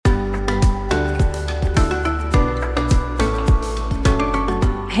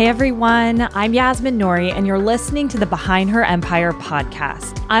Hey everyone, I'm Yasmin Nouri, and you're listening to the Behind Her Empire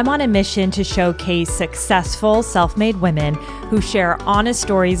podcast. I'm on a mission to showcase successful self-made women who share honest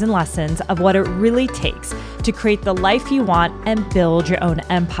stories and lessons of what it really takes to create the life you want and build your own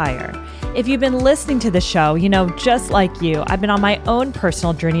empire. If you've been listening to the show, you know, just like you, I've been on my own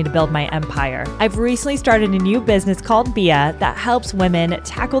personal journey to build my empire. I've recently started a new business called Bia that helps women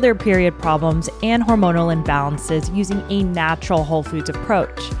tackle their period problems and hormonal imbalances using a natural whole foods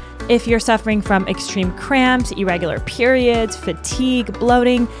approach. If you're suffering from extreme cramps, irregular periods, fatigue,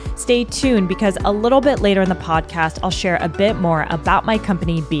 bloating, stay tuned because a little bit later in the podcast, I'll share a bit more about my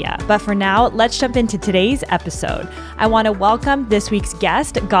company, Bia. But for now, let's jump into today's episode. I want to welcome this week's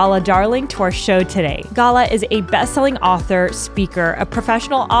guest, Gala Darling, to our show today. Gala is a best-selling author, speaker, a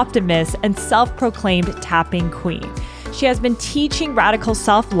professional optimist, and self-proclaimed tapping queen. She has been teaching radical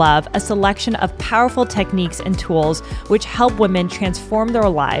self-love, a selection of powerful techniques and tools which help women transform their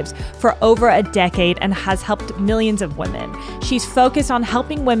lives for over a decade and has helped millions of women. She's focused on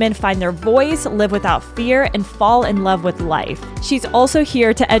helping women find their voice, live without fear, and fall in love with life. She's also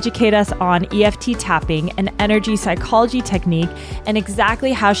here to educate us on EFT tapping, an energy psychology technique, and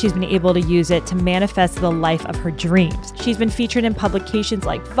exactly how she's been able to use it to manifest the life of her dreams. She's been featured in publications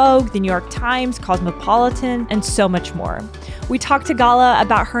like Vogue, the New York Times, Cosmopolitan, and so much more. We talked to Gala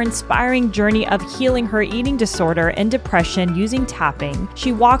about her inspiring journey of healing her eating disorder and depression using tapping.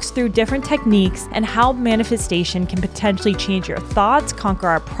 She walks through different techniques and how manifestation can potentially change your thoughts, conquer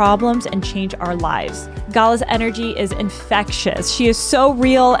our problems, and change our lives. Gala's energy is infectious. She is so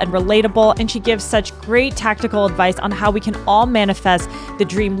real and relatable, and she gives such great tactical advice on how we can all manifest the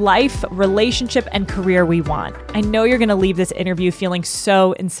dream life, relationship, and career we want. I know you're going to leave this interview feeling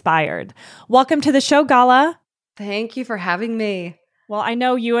so inspired. Welcome to the show, Gala. Thank you for having me. Well, I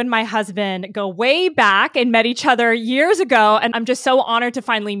know you and my husband go way back and met each other years ago, and I'm just so honored to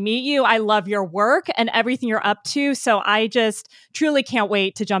finally meet you. I love your work and everything you're up to, so I just truly can't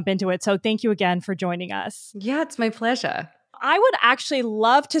wait to jump into it. So thank you again for joining us. Yeah, it's my pleasure. I would actually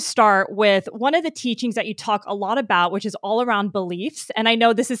love to start with one of the teachings that you talk a lot about, which is all around beliefs. And I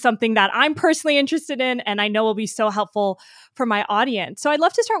know this is something that I'm personally interested in, and I know will be so helpful for my audience. So I'd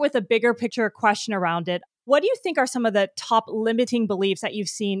love to start with a bigger picture question around it. What do you think are some of the top limiting beliefs that you've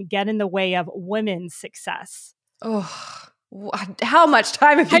seen get in the way of women's success? Oh, how much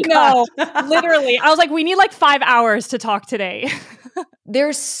time have you got? I know, literally. I was like, we need like 5 hours to talk today.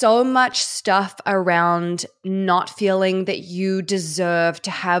 There's so much stuff around not feeling that you deserve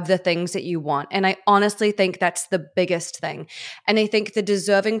to have the things that you want. And I honestly think that's the biggest thing. And I think the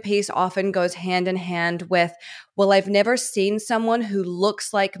deserving piece often goes hand in hand with, well, I've never seen someone who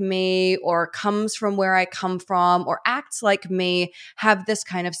looks like me or comes from where I come from or acts like me have this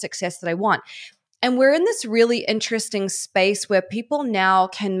kind of success that I want. And we're in this really interesting space where people now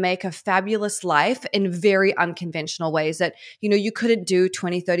can make a fabulous life in very unconventional ways that, you know, you couldn't do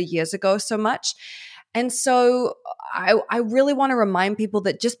 20, 30 years ago so much. And so I really want to remind people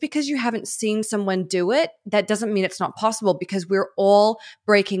that just because you haven't seen someone do it, that doesn't mean it's not possible, because we're all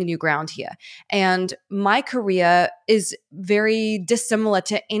breaking new ground here. And my career is very dissimilar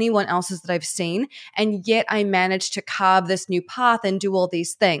to anyone else's that I've seen. And yet I managed to carve this new path and do all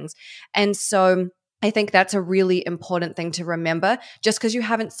these things. And so I think that's a really important thing to remember. Just because you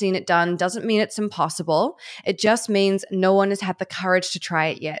haven't seen it done doesn't mean it's impossible. It just means no one has had the courage to try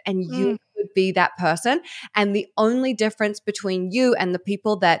it yet. And you could be that person. And the only difference between you and the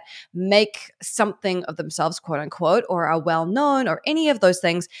people that make something of themselves, quote unquote, or are well known or any of those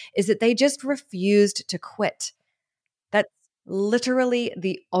things, is that they just refused to quit. That's literally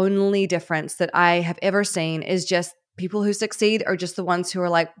the only difference that I have ever seen, is just people who succeed are just the ones who are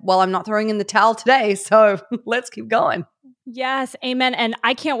like, well, I'm not throwing in the towel today, so let's keep going. Yes, amen. And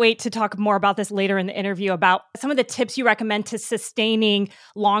I can't wait to talk more about this later in the interview, about some of the tips you recommend to sustaining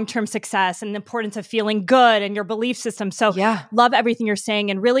long-term success and the importance of feeling good and your belief system. So love everything you're saying,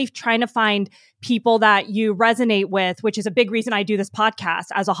 and really trying to find people that you resonate with, which is a big reason I do this podcast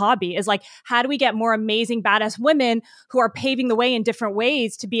as a hobby, is like, how do we get more amazing, badass women who are paving the way in different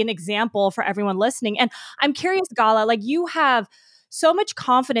ways to be an example for everyone listening? And I'm curious, Gala, like, you have so much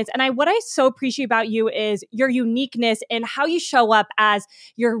confidence. And what I so appreciate about you is your uniqueness and how you show up as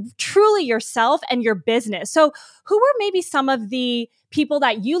you're truly yourself and your business. So who were maybe some of the people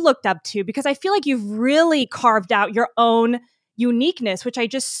that you looked up to? Because I feel like you've really carved out your own uniqueness, which I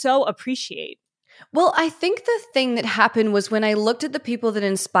just so appreciate. Well, I think the thing that happened was when I looked at the people that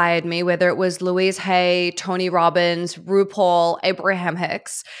inspired me, whether it was Louise Hay, Tony Robbins, RuPaul, Abraham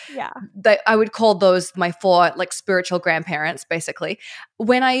Hicks, I would call those my four like spiritual grandparents, basically.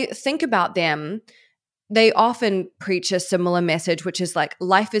 When I think about them, they often preach a similar message, which is like,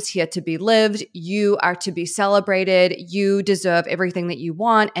 life is here to be lived. You are to be celebrated. You deserve everything that you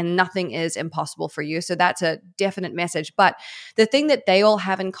want, and nothing is impossible for you. So that's a definite message. But the thing that they all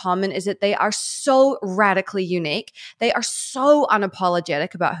have in common is that they are so radically unique. They are so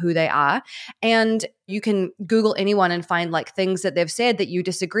unapologetic about who they are. And you can Google anyone and find like things that they've said that you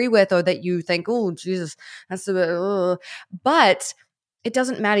disagree with, or that you think, oh, Jesus, that's a bit, ugh. But it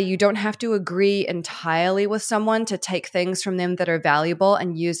doesn't matter. You don't have to agree entirely with someone to take things from them that are valuable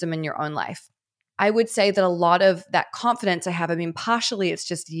and use them in your own life. I would say that a lot of that confidence I have, I mean, partially it's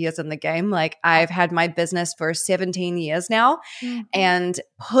just years in the game. Like, I've had my business for 17 years now, and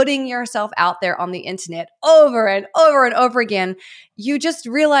putting yourself out there on the internet over and over and over again, you just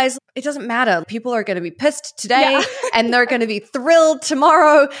realize it doesn't matter. People are going to be pissed today and they're going to be thrilled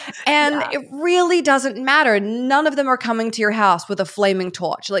tomorrow. And it really doesn't matter. None of them are coming to your house with a flaming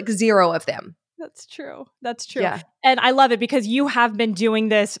torch, like 0 of them. That's true. That's true. Yeah. And I love it because you have been doing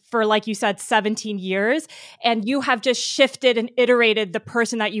this for, like you said, 17 years, and you have just shifted and iterated the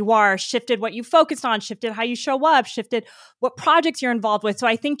person that you are, shifted what you focused on, shifted how you show up, shifted what projects you're involved with. So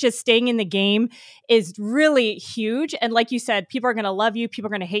I think just staying in the game is really huge. And like you said, people are going to love you. People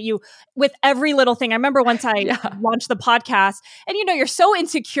are going to hate you with every little thing. I remember once I launched the podcast, and you're so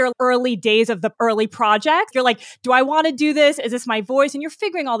insecure early days of the early project. You're like, do I want to do this? Is this my voice? And you're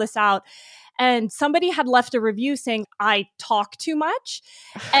figuring all this out. And somebody had left a review saying, I talk too much.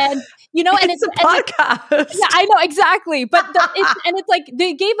 And, and it's a podcast. Yeah, I know, exactly. But it's like,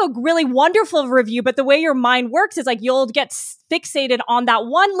 they gave a really wonderful review, but the way your mind works is like, you'll get fixated on that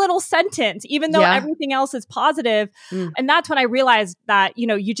one little sentence, even though everything else is positive. And that's when I realized that,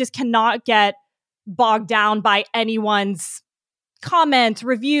 you just cannot get bogged down by anyone's comments,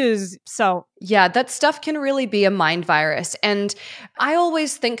 reviews. So yeah, that stuff can really be a mind virus. And I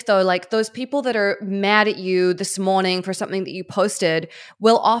always think though, like, those people that are mad at you this morning for something that you posted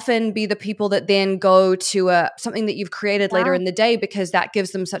will often be the people that then go to something that you've created later in the day, because that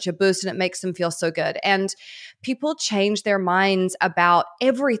gives them such a boost and it makes them feel so good. And people change their minds about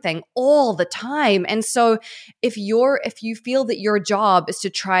everything all the time. And so if you feel that your job is to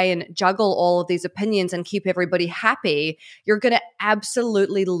try and juggle all of these opinions and keep everybody happy, you're going to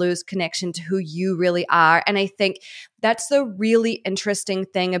absolutely lose connection to who you really are. And I think that's the really interesting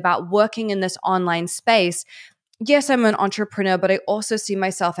thing about working in this online space. Yes, I'm an entrepreneur, but I also see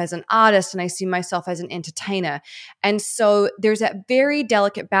myself as an artist and I see myself as an entertainer. And so there's that very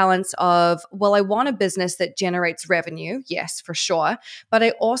delicate balance of, well, I want a business that generates revenue. Yes, for sure. But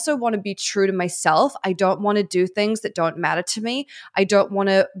I also want to be true to myself. I don't want to do things that don't matter to me. I don't want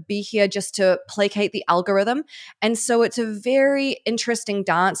to be here just to placate the algorithm. And so it's a very interesting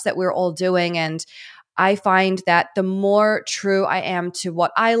dance that we're all doing. And I find that the more true I am to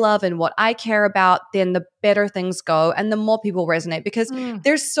what I love and what I care about, then the better things go and the more people resonate, because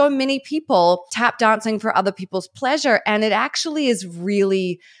there's so many people tap dancing for other people's pleasure. And it actually is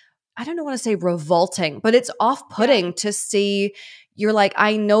really, I don't want to say revolting, but it's off-putting to see. You're like,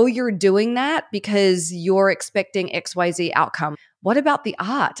 I know you're doing that because you're expecting XYZ outcome. What about the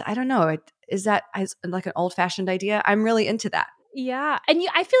art? I don't know. Is that like an old-fashioned idea? I'm really into that. Yeah. And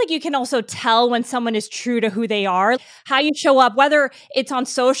I feel like you can also tell when someone is true to who they are, how you show up, whether it's on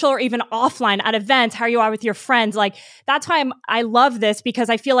social or even offline at events, how you are with your friends. Like, that's why I love this, because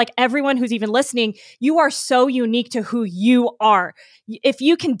I feel like everyone who's even listening, you are so unique to who you are. If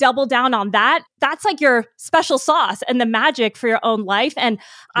you can double down on that, that's like your special sauce and the magic for your own life. And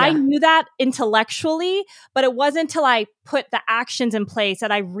I knew that intellectually, but it wasn't until I put the actions in place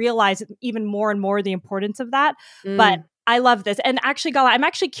that I realized even more and more the importance of that. But I love this. And actually, Gala, I'm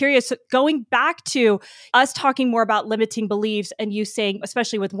actually curious, going back to us talking more about limiting beliefs and you saying,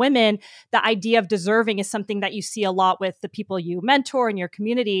 especially with women, the idea of deserving is something that you see a lot with the people you mentor in your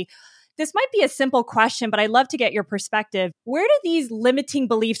community. This might be a simple question, but I'd love to get your perspective. Where do these limiting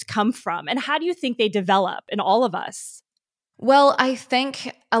beliefs come from? And how do you think they develop in all of us? Well, I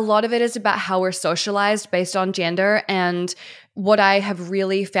think a lot of it is about how we're socialized based on gender. And what I have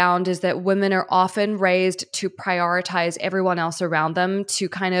really found is that women are often raised to prioritize everyone else around them, to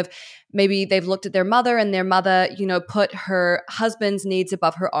kind of, maybe they've looked at their mother and their mother, put her husband's needs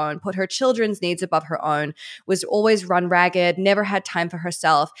above her own, put her children's needs above her own, was always run ragged, never had time for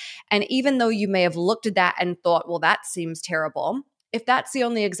herself. And even though you may have looked at that and thought, well, that seems terrible, if that's the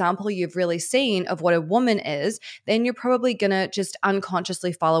only example you've really seen of what a woman is, then you're probably going to just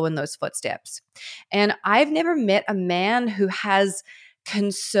unconsciously follow in those footsteps. And I've never met a man who has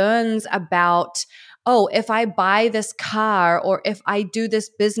concerns about oh, if I buy this car or if I do this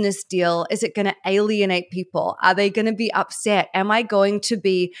business deal, is it going to alienate people? Are they going to be upset? Am I going to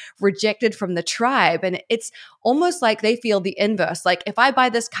be rejected from the tribe? And it's almost like they feel the inverse. Like if I buy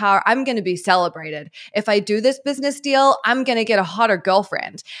this car, I'm going to be celebrated. If I do this business deal, I'm going to get a hotter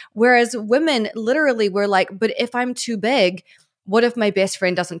girlfriend. Whereas women, literally, we're like, but if I'm too big, what if my best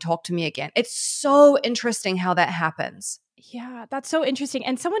friend doesn't talk to me again? It's so interesting how that happens. Yeah, that's so interesting.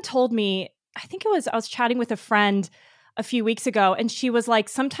 And someone told me, I was chatting with a friend a few weeks ago, and she was like,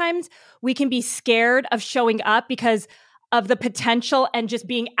 sometimes we can be scared of showing up because of the potential and just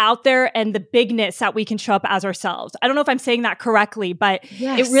being out there and the bigness that we can show up as ourselves. I don't know if I'm saying that correctly, but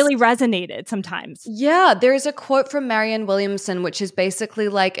It really resonated sometimes. Yeah, there's a quote from Marianne Williamson, which is basically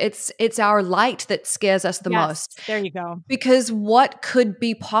like, it's our light that scares us the most. There you go. Because what could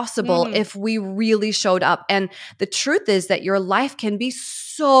be possible if we really showed up? And the truth is that your life can be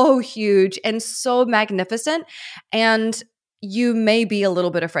so huge and so magnificent, and you may be a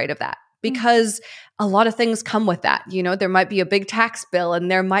little bit afraid of that. Because a lot of things come with that. You know, there might be a big tax bill, and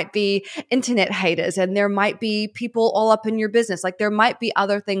there might be internet haters, and there might be people all up in your business. Like there might be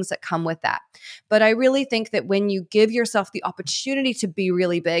other things that come with that. But I really think that when you give yourself the opportunity to be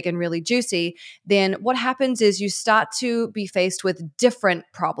really big and really juicy, then what happens is you start to be faced with different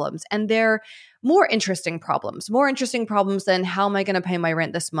problems, and they're more interesting problems than how am I going to pay my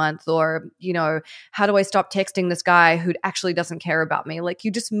rent this month? Or, you know, how do I stop texting this guy who actually doesn't care about me? Like you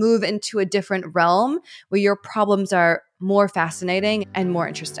just move into a different realm where your problems are more fascinating and more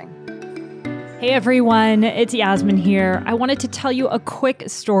interesting. Hey everyone, it's Yasmin here. I wanted to tell you a quick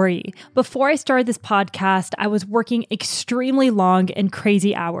story. Before I started this podcast, I was working extremely long and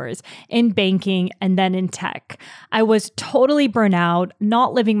crazy hours in banking and then in tech. I was totally burnt out,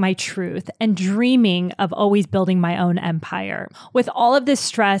 not living my truth, and dreaming of always building my own empire. With all of this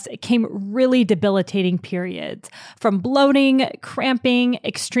stress, it came really debilitating periods, from bloating, cramping,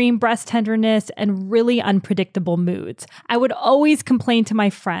 extreme breast tenderness, and really unpredictable moods. I would always complain to my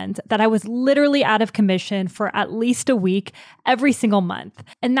friends that I was literally out of commission for at least a week every single month.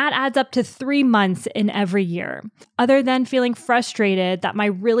 And that adds up to 3 months in every year. Other than feeling frustrated that my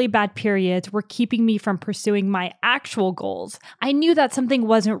really bad periods were keeping me from pursuing my actual goals, I knew that something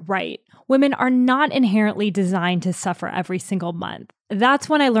wasn't right. Women are not inherently designed to suffer every single month. That's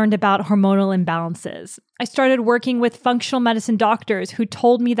when I learned about hormonal imbalances. I started working with functional medicine doctors who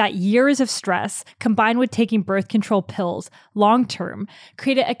told me that years of stress, combined with taking birth control pills long-term,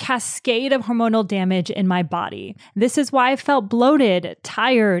 created a cascade of hormonal damage in my body. This is why I felt bloated,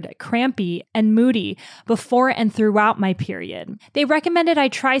 tired, crampy, and moody before and throughout my period. They recommended I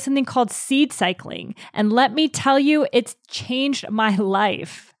try something called seed cycling, and let me tell you, it's changed my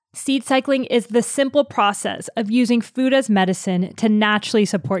life. Seed cycling is the simple process of using food as medicine to naturally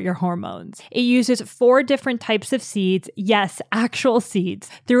support your hormones. It uses 4 different types of seeds, yes, actual seeds,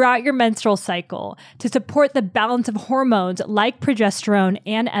 throughout your menstrual cycle to support the balance of hormones like progesterone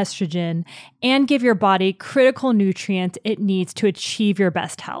and estrogen, and give your body critical nutrients it needs to achieve your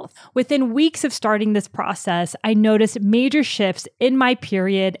best health. Within weeks of starting this process, I noticed major shifts in my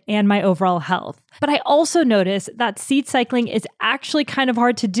period and my overall health. But I also noticed that seed cycling is actually kind of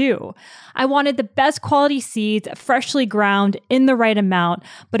hard to do. I wanted the best quality seeds, freshly ground, in the right amount,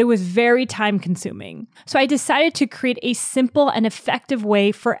 but it was very time consuming. So I decided to create a simple and effective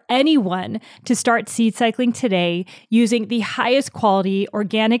way for anyone to start seed cycling today using the highest quality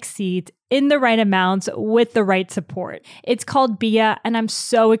organic seeds in the right amounts with the right support. It's called BIA, and I'm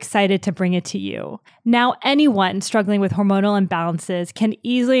so excited to bring it to you. Now, anyone struggling with hormonal imbalances can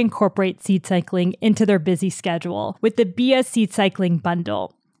easily incorporate seed cycling into their busy schedule with the BIA Seed Cycling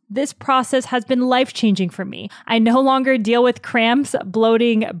Bundle. This process has been life-changing for me. I no longer deal with cramps,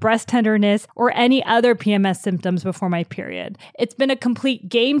 bloating, breast tenderness, or any other PMS symptoms before my period. It's been a complete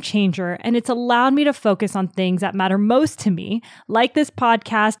game changer, and it's allowed me to focus on things that matter most to me, like this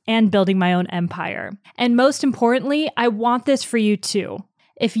podcast and building my own empire. And most importantly, I want this for you too.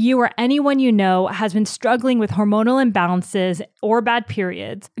 If you or anyone you know has been struggling with hormonal imbalances or bad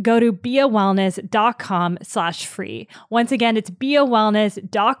periods, go to biawellness.com/free. Once again, it's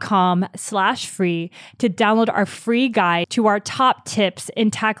biawellness.com/free to download our free guide to our top tips in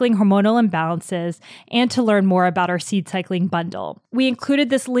tackling hormonal imbalances and to learn more about our seed cycling bundle. We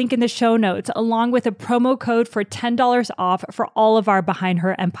included this link in the show notes along with a promo code for $10 off for all of our Behind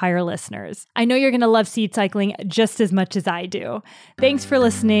Her Empire listeners. I know you're going to love seed cycling just as much as I do. Thanks for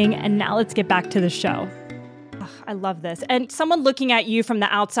listening, and now let's get back to the show. I love this. And someone looking at you from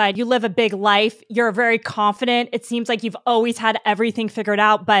the outside, you live a big life. You're very confident. It seems like you've always had everything figured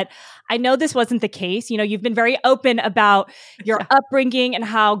out, but I know this wasn't the case. You've been very open about your upbringing and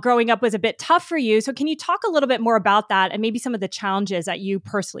how growing up was a bit tough for you. So can you talk a little bit more about that and maybe some of the challenges that you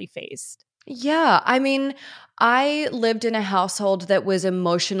personally faced? Yeah, I mean, I lived in a household that was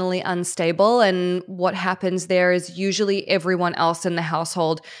emotionally unstable. And what happens there is usually everyone else in the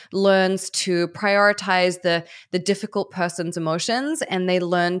household learns to prioritize the difficult person's emotions, and they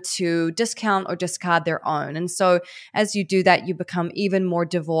learn to discount or discard their own. And so as you do that, you become even more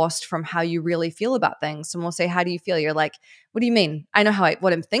divorced from how you really feel about things. Someone will say, "How do you feel?" You're like, "What do you mean? I know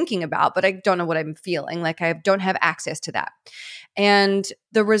what I'm thinking about, but I don't know what I'm feeling. Like I don't have access to that." And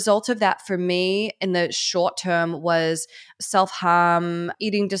the result of that for me in the short term was self-harm,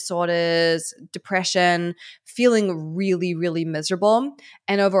 eating disorders, depression, feeling really, really miserable.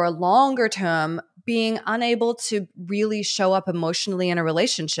 And over a longer term, being unable to really show up emotionally in a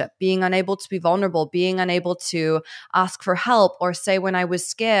relationship, being unable to be vulnerable, being unable to ask for help or say when I was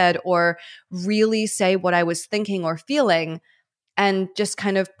scared or really say what I was thinking or feeling, and just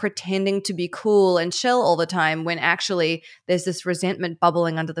kind of pretending to be cool and chill all the time when actually there's this resentment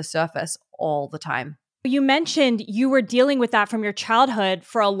bubbling under the surface all the time. You mentioned you were dealing with that from your childhood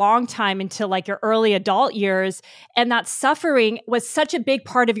for a long time until like your early adult years, and that suffering was such a big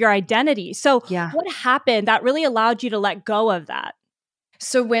part of your identity. So Yeah. what happened that really allowed you to let go of that?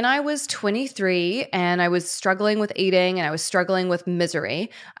 So when I was 23 and I was struggling with eating and I was struggling with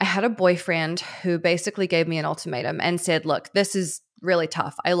misery, I had a boyfriend who basically gave me an ultimatum and said, "Look, this is really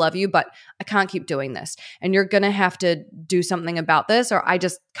tough. I love you, but I can't keep doing this. And you're going to have to do something about this or I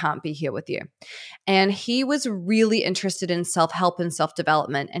just can't be here with you." And he was really interested in self-help and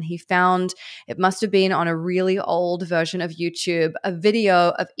self-development. And he found, it must have been on a really old version of YouTube, a video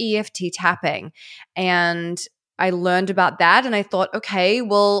of EFT tapping. And I learned about that and I thought, okay,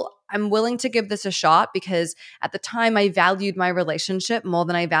 well, I'm willing to give this a shot because at the time I valued my relationship more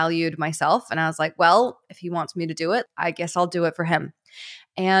than I valued myself. And I was like, well, if he wants me to do it, I guess I'll do it for him.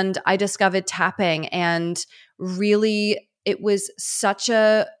 And I discovered tapping, and really it was such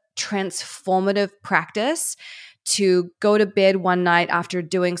a transformative practice to go to bed one night after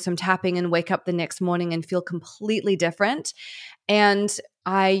doing some tapping and wake up the next morning and feel completely different. And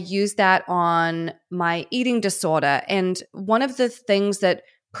I used that on my eating disorder. And one of the things that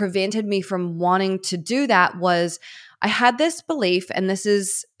prevented me from wanting to do that was I had this belief, and this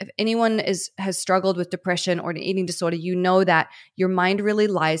is, if anyone has struggled with depression or an eating disorder, you know that your mind really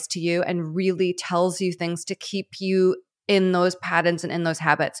lies to you and really tells you things to keep you in those patterns and in those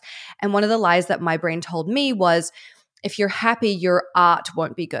habits. And one of the lies that my brain told me was, if you're happy, your art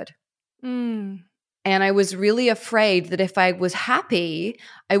won't be good. Mm. And I was really afraid that if I was happy,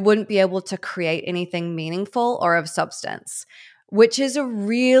 I wouldn't be able to create anything meaningful or of substance, which is a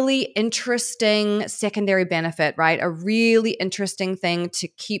really interesting secondary benefit, right? A really interesting thing to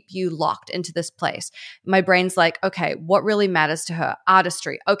keep you locked into this place. My brain's like, okay, what really matters to her?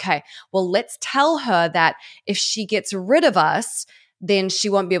 Artistry. Okay, well, let's tell her that if she gets rid of us, then she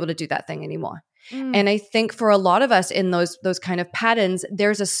won't be able to do that thing anymore. And I think for a lot of us in those kind of patterns,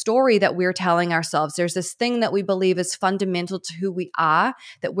 there's a story that we're telling ourselves. There's this thing that we believe is fundamental to who we are,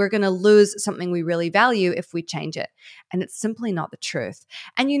 that we're going to lose something we really value if we change it. And it's simply not the truth.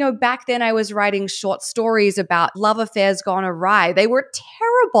 And back then I was writing short stories about love affairs gone awry. They were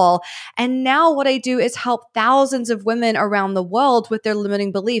terrible. And now what I do is help thousands of women around the world with their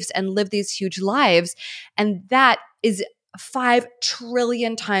limiting beliefs and live these huge lives. And that is 5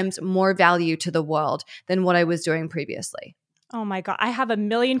 trillion times more value to the world than what I was doing previously. Oh my God. I have a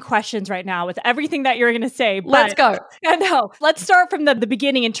million questions right now with everything that you're going to say. But Let's go. No, let's start from the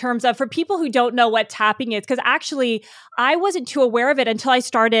beginning in terms of, for people who don't know what tapping is, because actually I wasn't too aware of it until I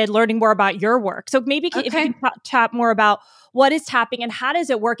started learning more about your work. So maybe if you can chat more about what is tapping and how does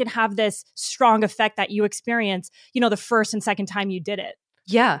it work and have this strong effect that you experience, the first and second time you did it.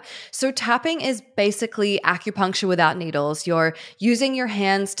 Yeah. So tapping is basically acupuncture without needles. You're using your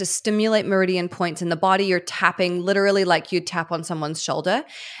hands to stimulate meridian points in the body. You're tapping literally like you'd tap on someone's shoulder.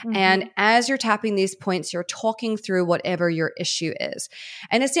 Mm-hmm. And as you're tapping these points, you're talking through whatever your issue is.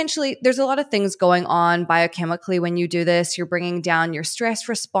 And essentially, there's a lot of things going on biochemically when you do this. You're bringing down your stress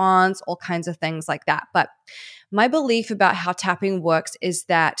response, all kinds of things like that. But my belief about how tapping works is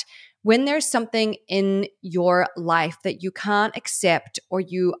that when there's something in your life that you can't accept or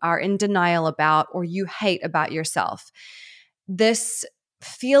you are in denial about or you hate about yourself, this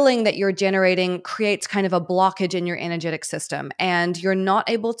feeling that you're generating creates kind of a blockage in your energetic system, and you're not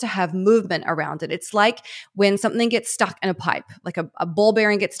able to have movement around it. It's like when something gets stuck in a pipe, like a ball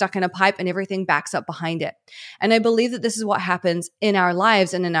bearing gets stuck in a pipe and everything backs up behind it. And I believe that this is what happens in our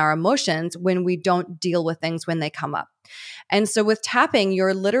lives and in our emotions when we don't deal with things when they come up. And so with tapping,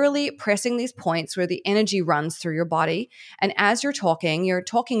 you're literally pressing these points where the energy runs through your body. And as you're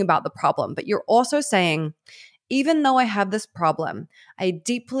talking about the problem, but you're also saying, even though I have this problem, I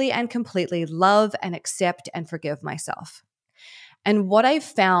deeply and completely love and accept and forgive myself. And what I've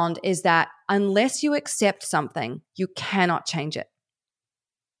found is that unless you accept something, you cannot change it.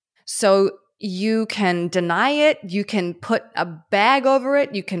 So you can deny it, you can put a bag over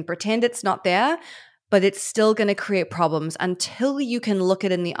it, you can pretend it's not there, but it's still going to create problems until you can look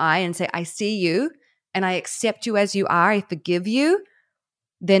it in the eye and say, I see you and I accept you as you are, I forgive you,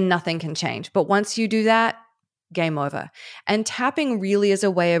 then nothing can change. But once you do that, game over. And tapping really is a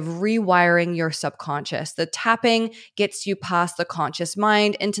way of rewiring your subconscious. The tapping gets you past the conscious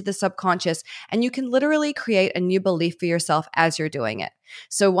mind into the subconscious, and you can literally create a new belief for yourself as you're doing it.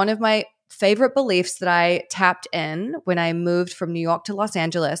 So one of my favorite beliefs that I tapped in when I moved from New York to Los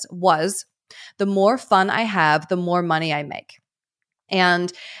Angeles was, the more fun I have, the more money I make.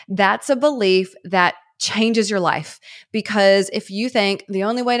 And that's a belief that changes your life, because if you think the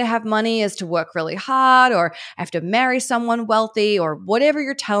only way to have money is to work really hard, or I have to marry someone wealthy, or whatever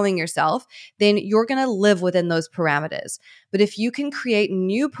you're telling yourself, then you're going to live within those parameters. But if you can create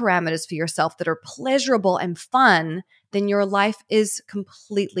new parameters for yourself that are pleasurable and fun, then your life is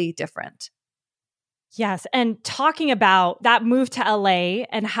completely different. Yes. And talking about that move to LA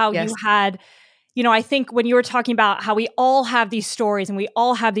and how you had, I think when you were talking about how we all have these stories and we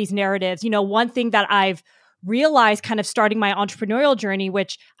all have these narratives, one thing that I've realized kind of starting my entrepreneurial journey,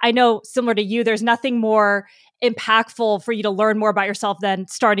 which I know similar to you, there's nothing more impactful for you to learn more about yourself than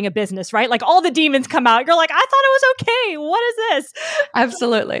starting a business, right? Like all the demons come out. You're like, I thought it was okay. What is this?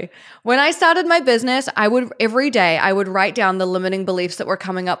 Absolutely. When I started my business, every day I would write down the limiting beliefs that were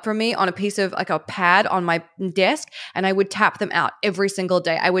coming up for me on a piece of like a pad on my desk, and I would tap them out every single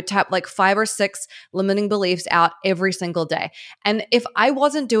day. I would tap like 5 or 6 limiting beliefs out every single day. And if I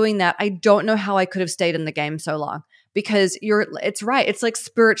wasn't doing that, I don't know how I could have stayed in the game so long, because it's right. It's like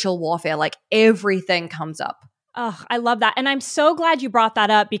spiritual warfare. Like everything comes up. Oh, I love that. And I'm so glad you brought that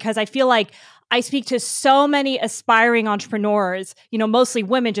up, because I feel like I speak to so many aspiring entrepreneurs, mostly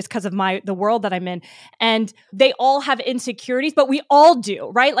women, just because of the world that I'm in. And they all have insecurities, but we all do,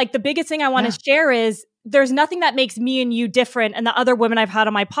 right? Like the biggest thing I want to share is there's nothing that makes me and you different and the other women I've had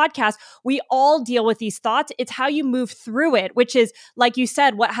on my podcast. We all deal with these thoughts. It's how you move through it, which is, like you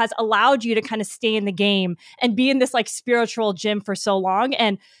said, what has allowed you to kind of stay in the game and be in this like spiritual gym for so long.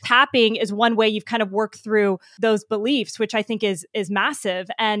 And tapping is one way you've kind of worked through those beliefs, which I think is massive.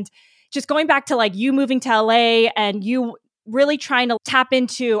 And just going back to like you moving to LA and you really trying to tap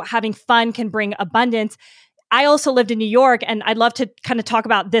into having fun can bring abundance. I also lived in New York, and I'd love to kind of talk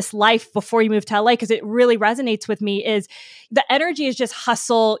about this life before you moved to LA, because it really resonates with me. Is the energy is just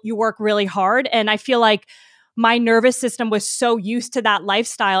hustle, you work really hard. And I feel like my nervous system was so used to that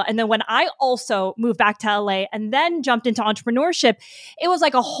lifestyle. And then when I also moved back to LA and then jumped into entrepreneurship, it was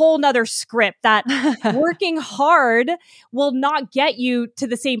like a whole nother script that working hard will not get you to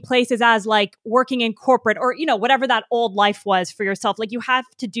the same places as like working in corporate or, whatever that old life was for yourself. Like you have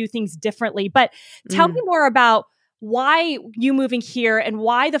to do things differently. But tell me more about why you moving here and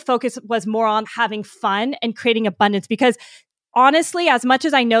why the focus was more on having fun and creating abundance. Because honestly, as much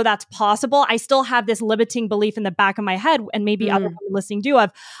as I know that's possible, I still have this limiting belief in the back of my head, and maybe other people listening do,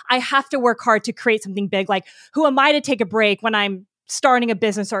 of I have to work hard to create something big. Like, who am I to take a break when I'm starting a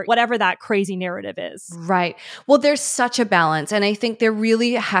business or whatever that crazy narrative is? Right. Well, there's such a balance. And I think there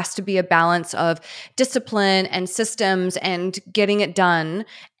really has to be a balance of discipline and systems and getting it done,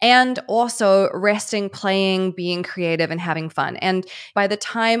 and also resting, playing, being creative, and having fun. And by the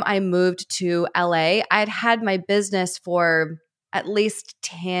time I moved to LA, I'd had my business for at least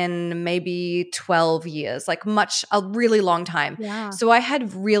 10, maybe 12 years, like a really long time. Yeah. So I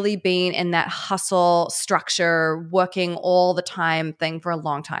had really been in that hustle structure, working all the time thing for a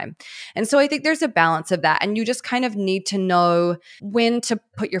long time. And so I think there's a balance of that. And you just kind of need to know when to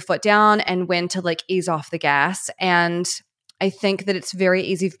put your foot down and when to like ease off the gas. And I think that it's very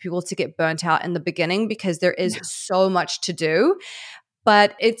easy for people to get burnt out in the beginning because there is so much to do.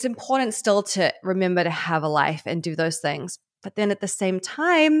 But it's important still to remember to have a life and do those things. But then at the same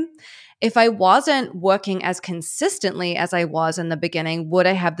time, if I wasn't working as consistently as I was in the beginning, would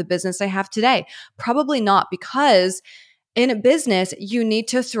I have the business I have today? Probably not, because In a business, you need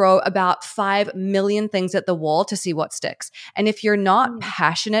to throw about 5 million things at the wall to see what sticks. And if you're not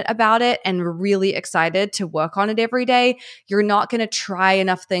passionate about it and really excited to work on it every day, you're not going to try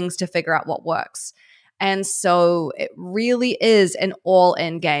enough things to figure out what works. And so it really is an all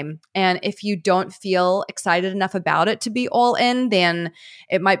in game. And if you don't feel excited enough about it to be all in, then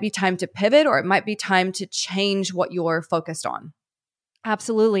it might be time to pivot, or it might be time to change what you're focused on.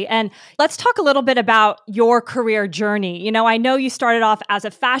 Absolutely. And let's talk a little bit about your career journey. I know you started off as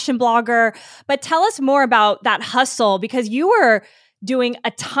a fashion blogger, but tell us more about that hustle, because you were doing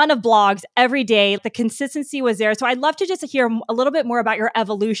a ton of blogs every day. The consistency was there. So I'd love to just hear a little bit more about your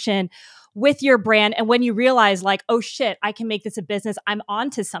evolution with your brand and when you realized like, oh shit, I can make this a business. I'm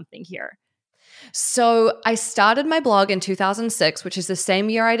onto something here. So I started my blog in 2006, which is the same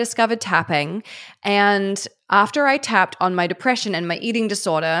year I discovered tapping. And after I tapped on my depression and my eating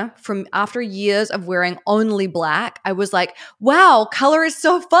disorder, from after years of wearing only black, I was like, wow, color is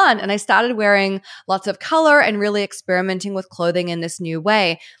so fun. And I started wearing lots of color and really experimenting with clothing in this new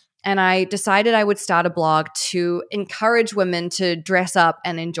way. And I decided I would start a blog to encourage women to dress up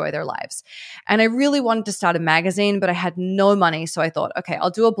and enjoy their lives. And I really wanted to start a magazine, but I had no money. So I thought, okay,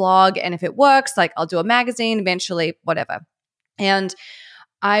 I'll do a blog. And if it works, like I'll do a magazine eventually, whatever. And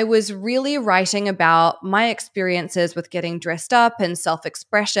I was really writing about my experiences with getting dressed up and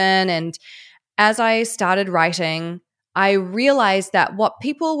self-expression. And as I started writing, I realized that what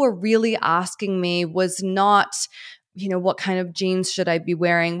people were really asking me was not, what kind of jeans should I be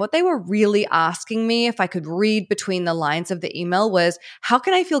wearing? What they were really asking me, if I could read between the lines of the email, was how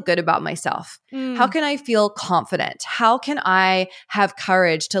can I feel good about myself? How can I feel confident? How can I have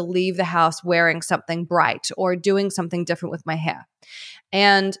courage to leave the house wearing something bright or doing something different with my hair?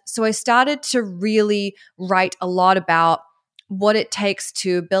 And so I started to really write a lot about what it takes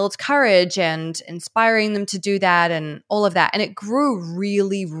to build courage and inspiring them to do that and all of that. And it grew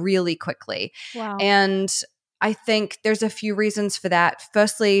really, really quickly. Wow. And I think there's a few reasons for that.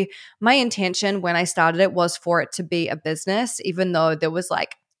 Firstly, my intention when I started it was for it to be a business, even though there was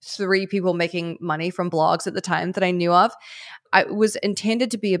like 3 people making money from blogs at the time that I knew of. It was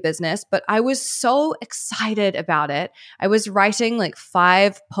intended to be a business, but I was so excited about it. I was writing like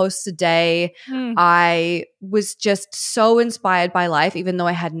 5 posts a day. I was just so inspired by life, even though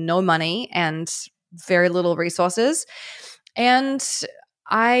I had no money and very little resources. And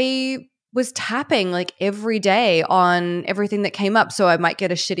I was tapping like every day on everything that came up. So I might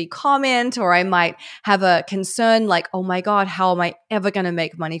get a shitty comment, or I might have a concern like, oh my God, how am I ever going to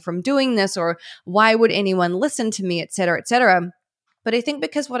make money from doing this? Or why would anyone listen to me, et cetera, et cetera. But I think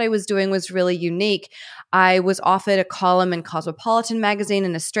because what I was doing was really unique, I was offered a column in Cosmopolitan magazine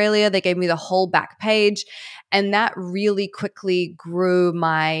in Australia. They gave me the whole back page. And that really quickly grew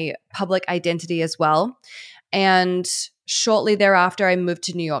my public identity as well. And shortly thereafter, I moved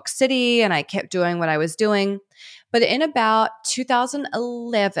to New York City and I kept doing what I was doing. But in about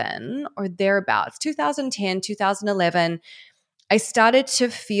 2011 or thereabouts, 2010, 2011, I started to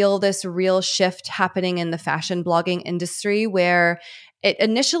feel this real shift happening in the fashion blogging industry, where it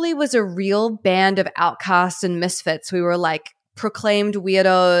initially was a real band of outcasts and misfits. We were like proclaimed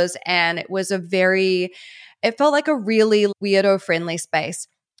weirdos, and it felt like a really weirdo-friendly space.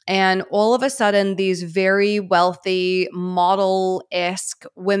 And all of a sudden, these very wealthy, model-esque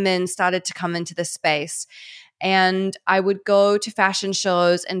women started to come into the space. And I would go to fashion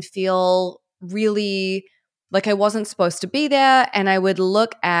shows and feel really like I wasn't supposed to be there. And I would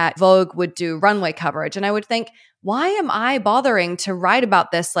look at Vogue would do runway coverage, and I would think, why am I bothering to write about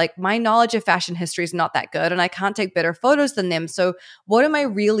this? Like, my knowledge of fashion history is not that good, and I can't take better photos than them. So what am I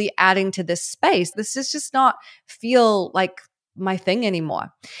really adding to this space? This is just not feel like my thing anymore.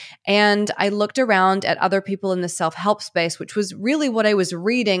 And I looked around at other people in the self-help space, which was really what I was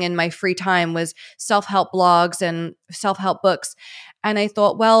reading in my free time, was self-help blogs and self-help books. And I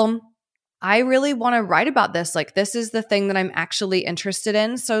thought, well, I really want to write about this. Like, this is the thing that I'm actually interested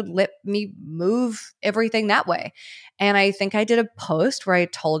in. So let me move everything that way. And I think I did a post where I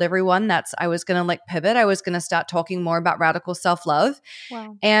told everyone that I was going to like pivot. I was going to start talking more about radical self-love.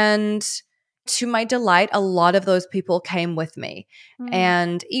 Wow. And to my delight, a lot of those people came with me.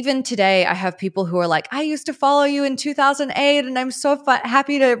 And even today, I have people who are like, I used to follow you in 2008 and I'm so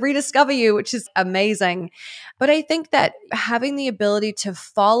happy to rediscover you, which is amazing. But I think that having the ability to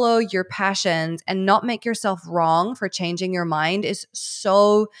follow your passions and not make yourself wrong for changing your mind is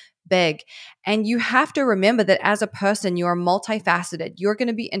so big. And you have to remember that as a person, you are multifaceted. You're going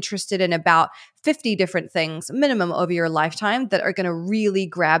to be interested in about 50 different things minimum over your lifetime that are going to really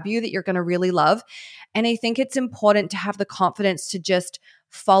grab you, that you're going to really love. And I think it's important to have the confidence to just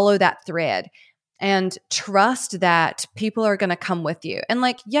follow that thread. and trust that people are going to come with you. And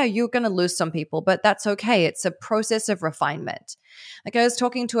like, yeah, you're going to lose some people, but that's okay. It's a process of refinement. Like I was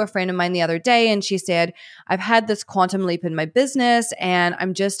talking to a friend of mine the other day and she said, I've had this quantum leap in my business and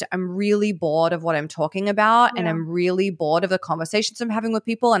I'm really bored of what I'm talking about. And I'm really bored of the conversations I'm having with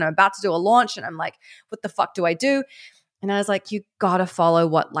people. And I'm about to do a launch and I'm like, what the fuck do I do? And I was like, you got to follow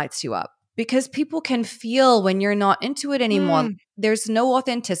what lights you up. Because people can feel when you're not into it anymore. There's no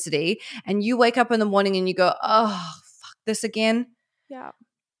authenticity. And you wake up in the morning and you go, oh, fuck this again. Yeah.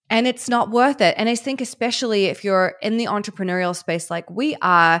 And it's not worth it. And I think especially if you're in the entrepreneurial space like we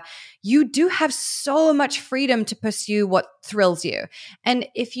are, you do have so much freedom to pursue what thrills you. And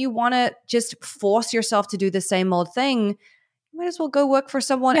if you want to just force yourself to do the same old thing, you might as well go work for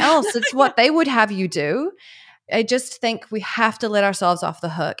someone else. It's what they would have you do. I just think we have to let ourselves off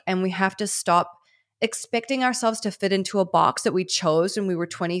the hook and we have to stop expecting ourselves to fit into a box that we chose when we were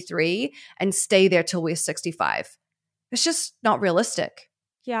 23 and stay there till we're 65. It's just not realistic.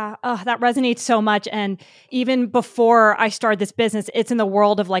 Yeah. Oh, that resonates so much. And even before I started this business, it's in the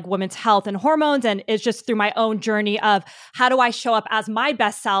world of like women's health and hormones. And it's just through my own journey of how do I show up as my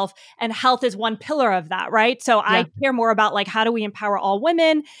best self? And health is one pillar of that, right? So I care more about like, how do we empower all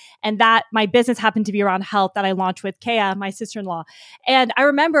women? And that my business happened to be around health that I launched with Kea, my sister-in-law. And I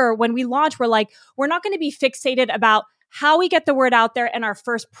remember when we launched, we're like, we're not going to be fixated about how we get the word out there in our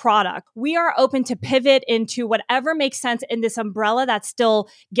first product. We are open to pivot into whatever makes sense in this umbrella that still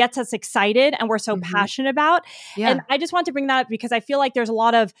gets us excited and we're so passionate about. Yeah. And I just want to bring that up because I feel like there's a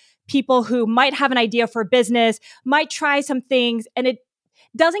lot of people who might have an idea for a business, might try some things, and it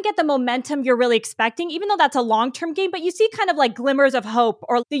doesn't get the momentum you're really expecting, even though that's a long-term game, but you see kind of like glimmers of hope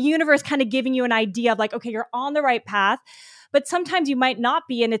or the universe kind of giving you an idea of like, okay, you're on the right path. But sometimes you might not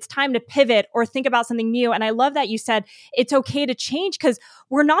be, and it's time to pivot or think about something new. And I love that you said it's okay to change because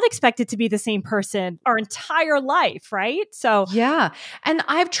we're not expected to be the same person our entire life, right? So yeah. And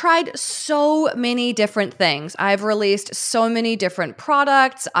I've tried so many different things. I've released so many different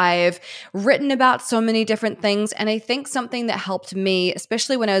products. I've written about so many different things. And I think something that helped me,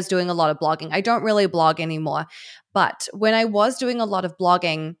 especially when I was doing a lot of blogging, I don't really blog anymore. But when I was doing a lot of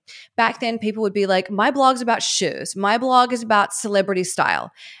blogging, back then people would be like, my blog's about shoes. My blog is about celebrity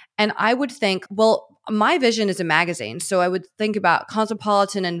style. And I would think, well, my vision is a magazine. So I would think about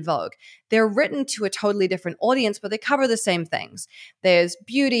Cosmopolitan and Vogue. They're written to a totally different audience, but they cover the same things. There's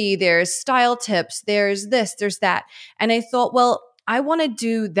beauty, there's style tips, there's this, there's that. And I thought, well, I want to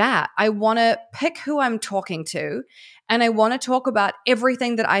do that. I want to pick who I'm talking to. And I want to talk about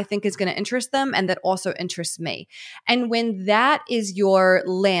everything that I think is going to interest them and that also interests me. And when that is your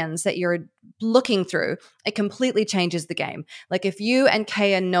lens that you're looking through, it completely changes the game. Like if you and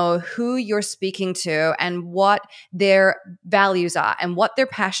Kea know who you're speaking to and what their values are and what they're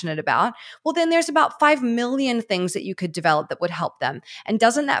passionate about, well, then there's about 5 million things that you could develop that would help them. And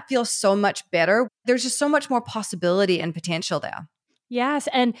doesn't that feel so much better? There's just so much more possibility and potential there. Yes.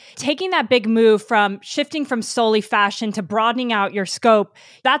 And taking that big move from shifting from solely fashion to broadening out your scope,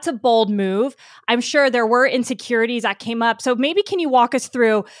 that's a bold move. I'm sure there were insecurities that came up. So maybe can you walk us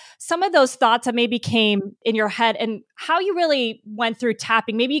through some of those thoughts that maybe came in your head and how you really went through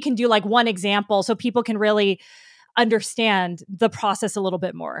tapping? Maybe you can do like one example so people can really understand the process a little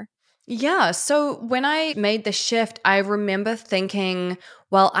bit more. Yeah. So when I made the shift, I remember thinking,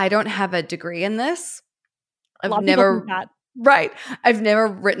 well, I don't have a degree in this. I've never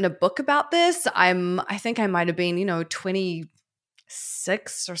written a book about this. I think I might have been,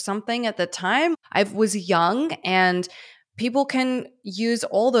 26 or something at the time. I was young and people can use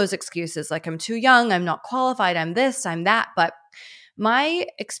all those excuses. Like I'm too young, I'm not qualified, I'm this, I'm that. But my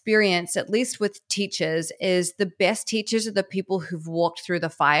experience, at least with teachers, is the best teachers are the people who've walked through the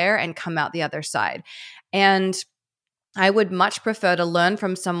fire and come out the other side. And I would much prefer to learn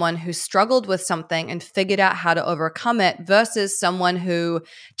from someone who struggled with something and figured out how to overcome it versus someone who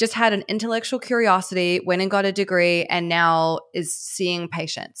just had an intellectual curiosity, went and got a degree, and now is seeing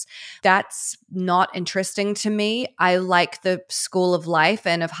patients. That's not interesting to me. I like the school of life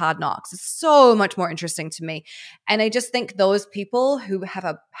and of hard knocks. It's so much more interesting to me. And I just think those people who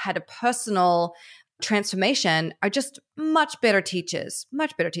have had a personal transformation are just much better teachers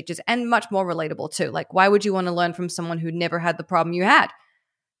and much more relatable too. Like, why would you want to learn from someone who never had the problem you had?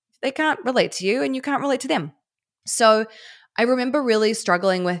 They can't relate to you and you can't relate to them. So I remember really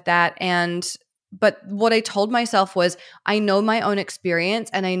struggling with that. But what I told myself was, I know my own experience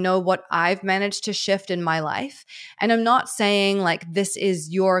and I know what I've managed to shift in my life. And I'm not saying like this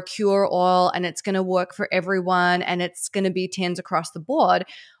is your cure all and it's going to work for everyone and it's going to be 10s across the board.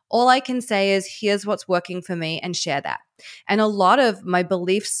 All I can say is, here's what's working for me and share that. And a lot of my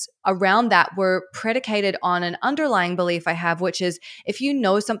beliefs around that were predicated on an underlying belief I have, which is if you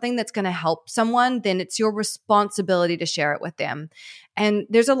know something that's going to help someone, then it's your responsibility to share it with them. And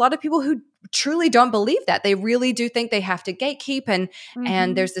there's a lot of people who truly don't believe that. They really do think they have to gatekeep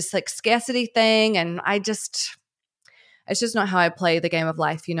and there's this like scarcity thing. And it's just not how I play the game of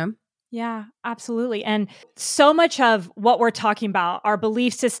life, you know? Yeah, absolutely. And so much of what we're talking about, our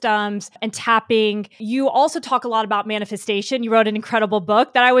belief systems and tapping, you also talk a lot about manifestation. You wrote an incredible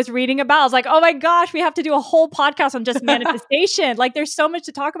book that I was reading about. I was like, oh my gosh, we have to do a whole podcast on just manifestation. Like there's so much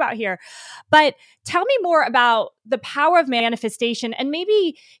to talk about here. But tell me more about the power of manifestation and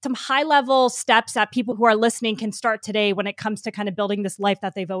maybe some high level steps that people who are listening can start today when it comes to kind of building this life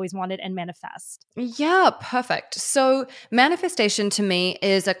that they've always wanted and manifest. Yeah, perfect. So manifestation to me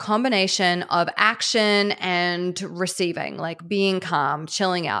is a combination of action and receiving, like being calm,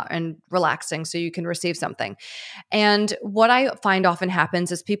 chilling out and relaxing so you can receive something. And what I find often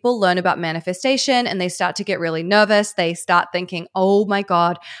happens is people learn about manifestation and they start to get really nervous. They start thinking, oh my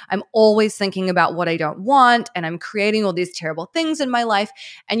God, I'm always thinking about what I don't want and I'm creating all these terrible things in my life.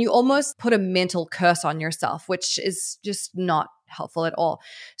 And you almost put a mental curse on yourself, which is just not helpful at all.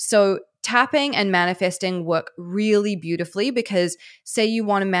 So tapping and manifesting work really beautifully because say you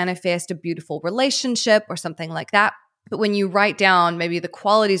want to manifest a beautiful relationship or something like that. But when you write down maybe the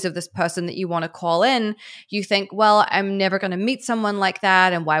qualities of this person that you want to call in, you think, well, I'm never going to meet someone like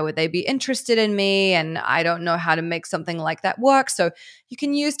that. And why would they be interested in me? And I don't know how to make something like that work. So you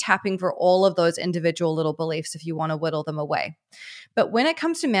can use tapping for all of those individual little beliefs if you want to whittle them away. But when it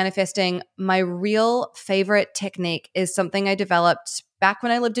comes to manifesting, my real favorite technique is something I developed back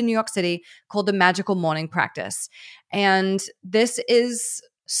when I lived in New York City called the Magical Morning Practice. And this is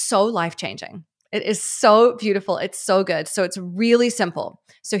so life-changing. It is so beautiful. It's so good. So it's really simple.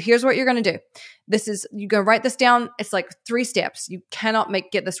 So here's what you're going to do. You're going to write this down. It's like 3 steps. You cannot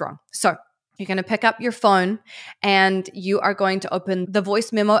get this wrong. So you're going to pick up your phone and you are going to open the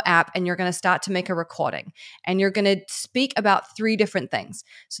voice memo app and you're going to start to make a recording and you're going to speak about 3 different things.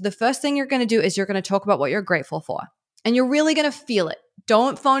 So the first thing you're going to do is you're going to talk about what you're grateful for and you're really going to feel it.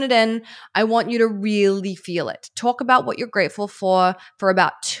 Don't phone it in. I want you to really feel it. Talk about what you're grateful for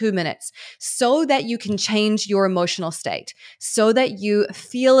about 2 minutes so that you can change your emotional state, so that you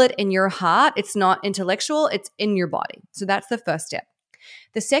feel it in your heart. It's not intellectual, it's in your body. So that's the first step.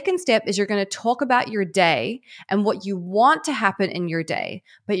 The second step is you're going to talk about your day and what you want to happen in your day,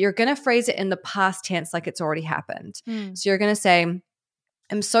 but you're going to phrase it in the past tense like it's already happened. So you're going to say,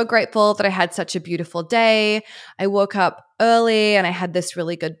 I'm so grateful that I had such a beautiful day. I woke up early and I had this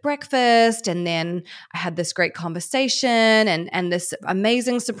really good breakfast and then I had this great conversation and this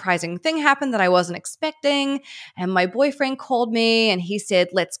amazing surprising thing happened that I wasn't expecting. And my boyfriend called me and he said,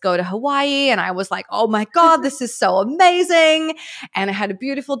 let's go to Hawaii. And I was like, oh my God, this is so amazing. And I had a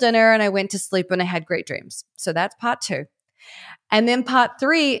beautiful dinner and I went to sleep and I had great dreams. So that's part 2. And then part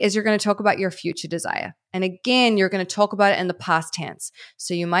 3 is you're going to talk about your future desire. And again, you're going to talk about it in the past tense.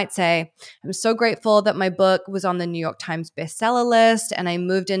 So you might say, I'm so grateful that my book was on the New York Times bestseller list and I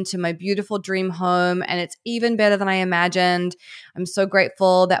moved into my beautiful dream home and it's even better than I imagined. I'm so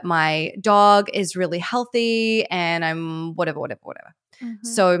grateful that my dog is really healthy and I'm whatever.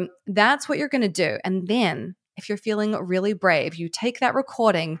 So that's what you're going to do. And then if you're feeling really brave, you take that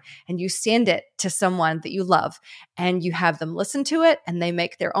recording and you send it to someone that you love and you have them listen to it and they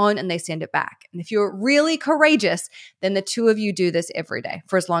make their own and they send it back. And if you're really courageous, then the 2 of you do this every day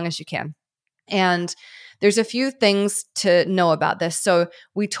for as long as you can. And there's a few things to know about this. So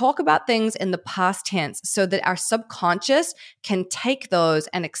we talk about things in the past tense so that our subconscious can take those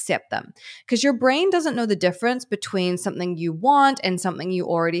and accept them. Because your brain doesn't know the difference between something you want and something you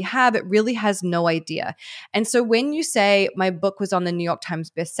already have. It really has no idea. And so when you say, my book was on the New York Times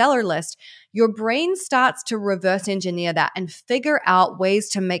bestseller list, your brain starts to reverse engineer that and figure out ways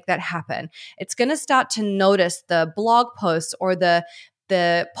to make that happen. It's going to start to notice the blog posts or the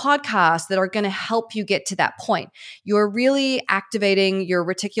podcasts that are going to help you get to that point. You're really activating your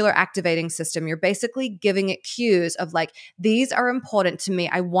reticular activating system. You're basically giving it cues of like, these are important to me.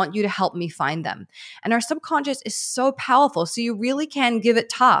 I want you to help me find them. And our subconscious is so powerful. So you really can give it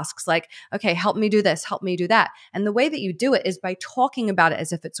tasks like, okay, help me do this, help me do that. And the way that you do it is by talking about it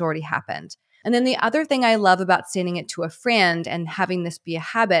as if it's already happened. And then the other thing I love about sending it to a friend and having this be a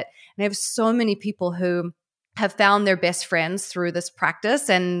habit, and I have so many people who have found their best friends through this practice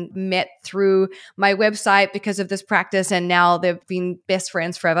and met through my website because of this practice. And now they've been best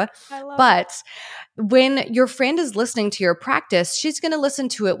friends forever. But when your friend is listening to your practice, she's going to listen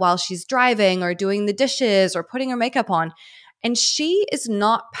to it while she's driving or doing the dishes or putting her makeup on. and she is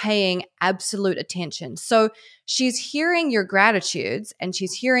not paying absolute attention. So she's hearing your gratitudes and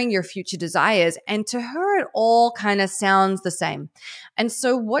she's hearing your future desires, and to her, it all kind of sounds the same. And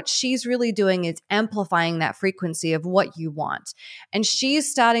so what she's really doing is amplifying that frequency of what you want. And she's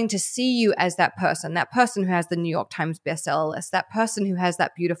starting to see you as that person who has the New York Times bestseller list, that person who has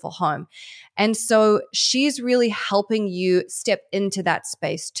that beautiful home. And so she's really helping you step into that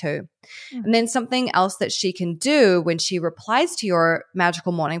space too. Mm-hmm. And then something else that she can do when she replies to your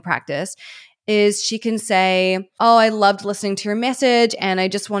magical morning practice is she can say, oh, I loved listening to your message, and I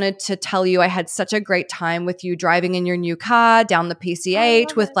just wanted to tell you I had such a great time with you driving in your new car down the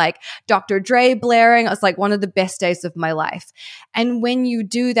PCH with like Dr. Dre blaring. It was like one of the best days of my life. And when you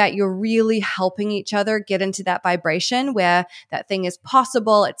do that, you're really helping each other get into that vibration where that thing is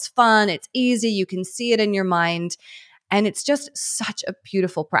possible, it's fun, it's easy, you can see it in your mind. And it's just such a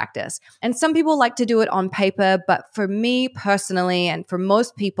beautiful practice. And some people like to do it on paper, but for me personally, and for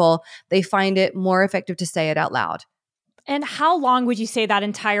most people, they find it more effective to say it out loud. And how long would you say that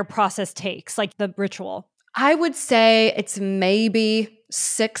entire process takes, like the ritual? I would say it's maybe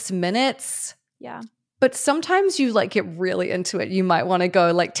 6 minutes. Yeah. But sometimes you like get really into it. You might want to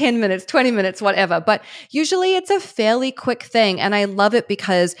go like 10 minutes, 20 minutes, whatever. But usually it's a fairly quick thing. And I love it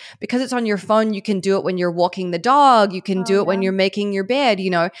because it's on your phone. You can do it when you're walking the dog. You can do it when you're making your bed. You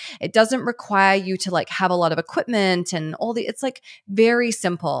know, it doesn't require you to like have a lot of equipment and it's like very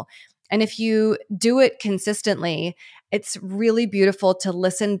simple. And if you do it consistently, it's really beautiful to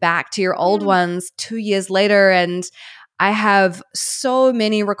listen back to your old ones 2 years later. And I have so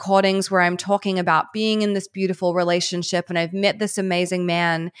many recordings where I'm talking about being in this beautiful relationship and I've met this amazing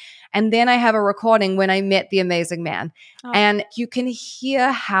man. And then I have a recording when I met the amazing man. Oh. And you can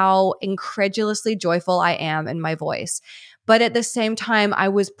hear how incredulously joyful I am in my voice. But at the same time, I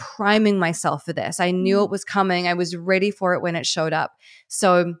was priming myself for this. I knew it was coming. I was ready for it when it showed up.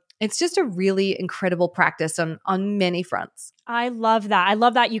 So it's just a really incredible practice on many fronts. I love that. I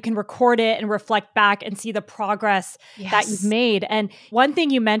love that you can record it and reflect back and see the progress that you've made. And one thing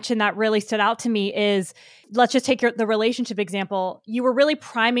you mentioned that really stood out to me is, let's just take the relationship example. You were really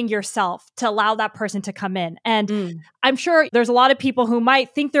priming yourself to allow that person to come in. And I'm sure there's a lot of people who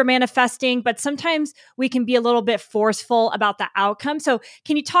might think they're manifesting, but sometimes we can be a little bit forceful about the outcome. So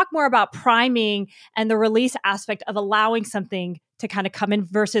can you talk more about priming and the release aspect of allowing something to kind of come in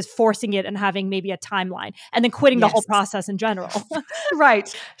versus forcing it and having maybe a timeline and then quitting the whole process in general?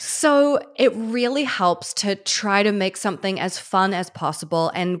 Right. So it really helps to try to make something as fun as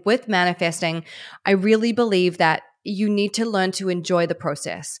possible. And with manifesting, I really believe that you need to learn to enjoy the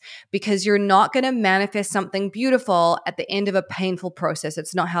process, because you're not going to manifest something beautiful at the end of a painful process.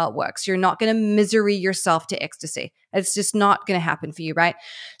 It's not how it works. You're not going to misery yourself to ecstasy. It's just not going to happen for you, right?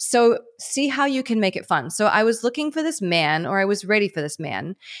 So see how you can make it fun. So I was looking for this man, or I was ready for this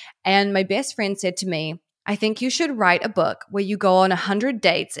man, and my best friend said to me, I think you should write a book where you go on 100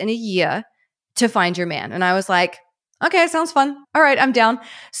 dates in a year to find your man. And I was like, okay, sounds fun. All right, I'm down.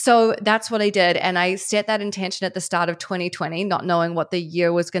 So that's what I did. And I set that intention at the start of 2020, not knowing what the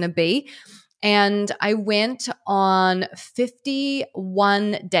year was going to be. And I went on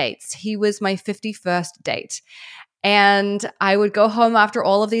 51 dates. He was my 51st date. And I would go home after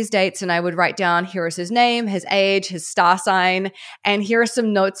all of these dates and I would write down, here is his name, his age, his star sign, and here are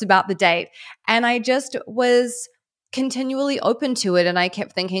some notes about the date. And I just was continually open to it. And I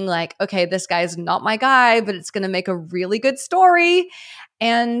kept thinking like, okay, this guy is not my guy, but it's going to make a really good story.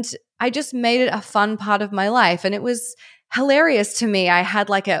 And I just made it a fun part of my life. And it was hilarious to me. I had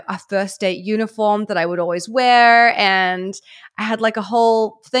like a first date uniform that I would always wear. And I had like a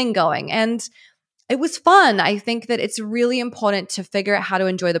whole thing going. And it was fun. I think that it's really important to figure out how to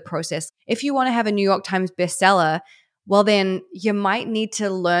enjoy the process. If you want to have a New York Times bestseller, well, then you might need to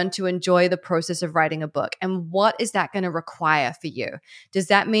learn to enjoy the process of writing a book. And what is that going to require for you? Does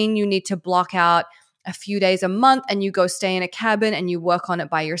that mean you need to block out a few days a month and you go stay in a cabin and you work on it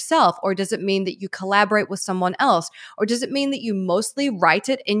by yourself? Or does it mean that you collaborate with someone else? Or does it mean that you mostly write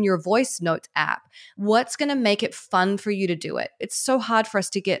it in your voice notes app? What's going to make it fun for you to do it? It's so hard for us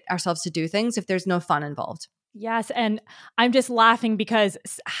to get ourselves to do things if there's no fun involved. Yes. And I'm just laughing because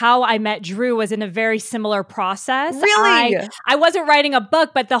how I met Drew was in a very similar process. Really? I wasn't writing a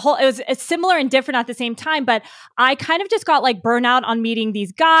book, but it's similar and different at the same time. But I kind of just got like burnout on meeting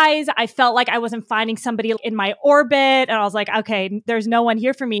these guys. I felt like I wasn't finding somebody in my orbit. And I was like, okay, there's no one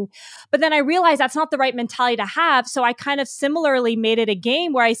here for me. But then I realized that's not the right mentality to have. So I kind of similarly made it a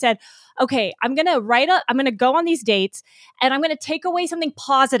game where I said, okay, I'm going to go on these dates and I'm going to take away something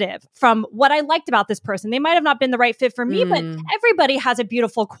positive from what I liked about this person. They might have not been the right fit for me, but everybody has a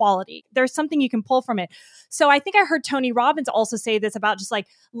beautiful quality. There's something you can pull from it. So I think I heard Tony Robbins also say this about just like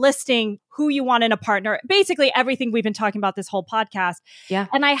listing who you want in a partner, basically everything we've been talking about this whole podcast. Yeah.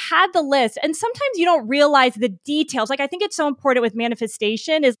 And I had the list, and sometimes you don't realize the details. Like I think it's so important with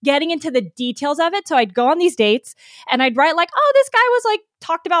manifestation is getting into the details of it. So I'd go on these dates and I'd write like, oh, this guy was like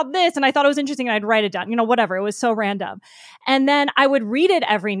talked about this and I thought it was interesting, and I'd write it down, whatever. It was so random. And then I would read it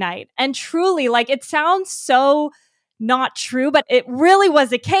every night. And truly, like, it sounds so not true, but it really was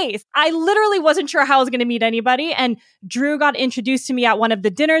the case. I literally wasn't sure how I was going to meet anybody. And Drew got introduced to me at one of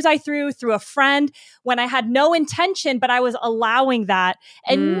the dinners I threw through a friend when I had no intention, but I was allowing that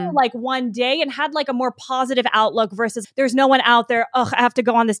and knew like one day and had like a more positive outlook versus there's no one out there. Oh, I have to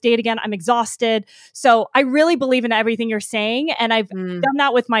go on this date again. I'm exhausted. So I really believe in everything you're saying. And I've done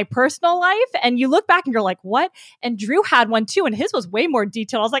that with my personal life. And you look back and you're like, what? And Drew had one too. And his was way more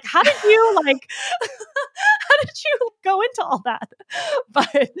detailed. I was like, how did you like, how did you go into all that?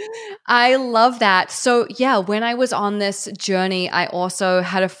 But I love that. So yeah, when I was on this journey, I also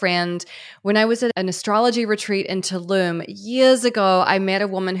had a friend when I was at an astrology retreat in Tulum years ago. I met a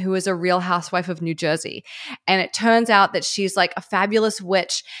woman who was a real housewife of New Jersey. And it turns out that she's like a fabulous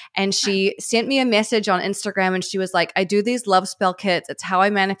witch. And she sent me a message on Instagram and she was like, I do these love spell kits. It's how I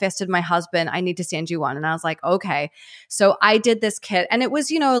manifested my husband. I need to send you one. And I was like, okay. So I did this kit and it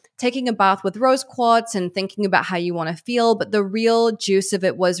was, taking a bath with rose quartz and thinking about how you want to feel. But the real juice of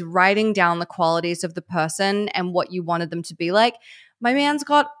it was writing down the qualities of the person and what you wanted them to be like. My man's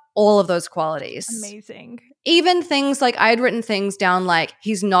got all of those qualities. Amazing. Even things like I'd written things down like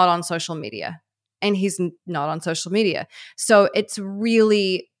he's not on social media and he's not on social media. So it's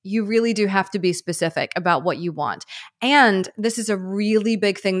really, you really do have to be specific about what you want. And this is a really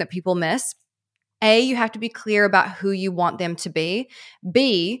big thing that people miss. A, you have to be clear about who you want them to be.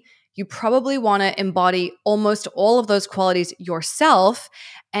 B, you probably want to embody almost all of those qualities yourself.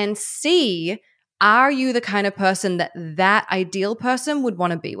 And C, are you the kind of person that ideal person would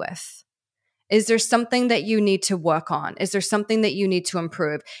want to be with? Is there something that you need to work on? Is there something that you need to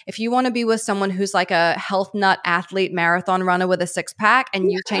improve? If you want to be with someone who's like a health nut athlete marathon runner with a six pack and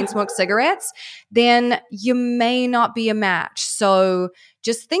you chain smoke cigarettes, then you may not be a match. So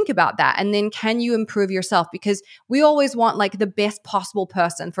just think about that. And then can you improve yourself? Because we always want like the best possible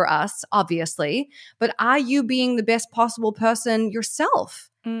person for us, obviously. But are you being the best possible person yourself?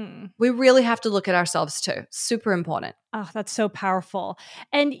 We really have to look at ourselves too. Super important. Oh, that's so powerful.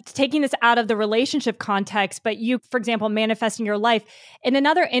 And taking this out of the relationship context, but you, for example, manifesting your life. In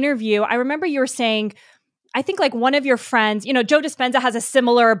another interview, I remember you were saying, I think like one of your friends, Joe Dispenza has a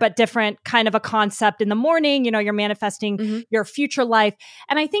similar but different kind of a concept in the morning, you're manifesting your future life.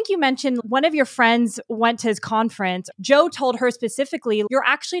 And I think you mentioned one of your friends went to his conference. Joe told her specifically, you're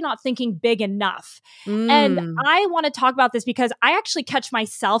actually not thinking big enough. And I want to talk about this because I actually catch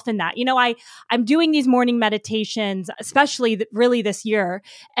myself in that. I'm doing these morning meditations, especially really this year.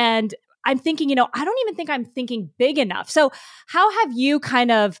 And I'm thinking, I don't even think I'm thinking big enough. So how have you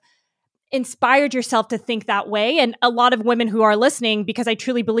kind of inspired yourself to think that way? And a lot of women who are listening, because I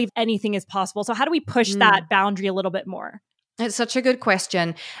truly believe anything is possible. So how do we push that boundary a little bit more? It's such a good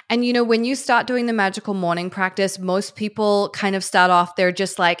question. And when you start doing the magical morning practice, most people kind of start off, they're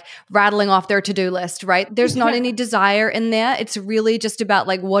just like rattling off their to-do list, right? There's not any desire in there. It's really just about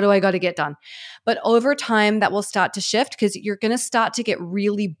like, what do I got to get done? But over time, that will start to shift because you're going to start to get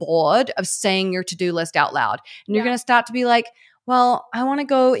really bored of saying your to-do list out loud. And you're going to start to be like, well, I want to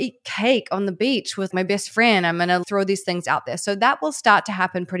go eat cake on the beach with my best friend. I'm going to throw these things out there. So that will start to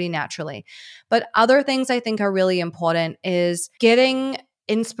happen pretty naturally. But other things I think are really important is getting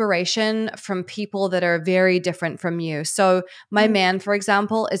inspiration from people that are very different from you. So my man, for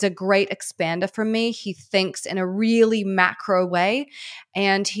example, is a great expander for me. He thinks in a really macro way,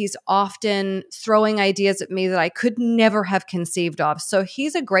 and he's often throwing ideas at me that I could never have conceived of. So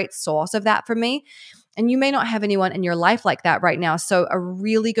he's a great source of that for me. And you may not have anyone in your life like that right now. So a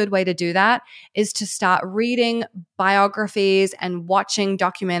really good way to do that is to start reading biographies and watching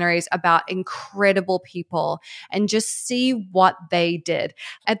documentaries about incredible people and just see what they did.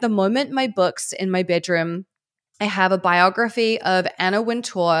 At the moment, my books in my bedroom, I have a biography of Anna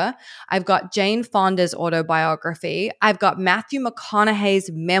Wintour. I've got Jane Fonda's autobiography. I've got Matthew McConaughey's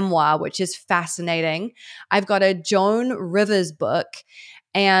memoir, which is fascinating. I've got a Joan Rivers book.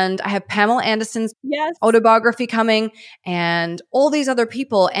 And I have Pamela Anderson's autobiography coming and all these other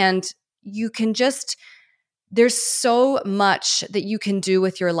people. And you can there's so much that you can do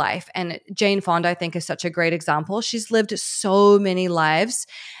with your life. And Jane Fonda, I think, is such a great example. She's lived so many lives.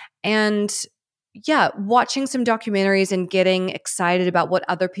 And yeah, watching some documentaries and getting excited about what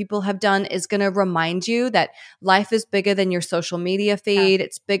other people have done is going to remind you that life is bigger than your social media feed.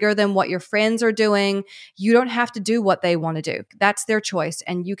 It's bigger than what your friends are doing. You don't have to do what they want to do. That's their choice.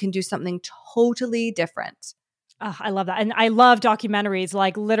 And you can do something totally different. Oh, I love that. And I love documentaries,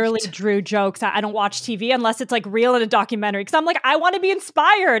 like literally Drew jokes. I don't watch TV unless it's like real in a documentary. Cause I'm like, I want to be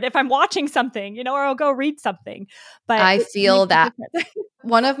inspired if I'm watching something, or I'll go read something. But I feel that.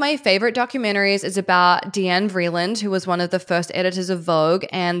 One of my favorite documentaries is about Deanne Vreeland, who was one of the first editors of Vogue.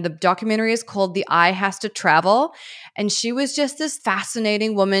 And the documentary is called The Eye Has to Travel. And she was just this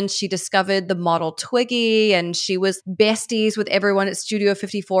fascinating woman. She discovered the model Twiggy, and she was besties with everyone at Studio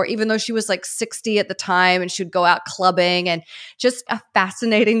 54, even though she was like 60 at the time, and she would go out clubbing, and just a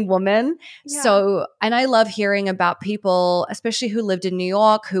fascinating woman. Yeah. So, and I love hearing about people, especially who lived in New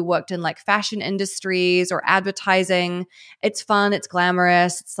York, who worked in like fashion industries or advertising. It's fun. It's glamorous.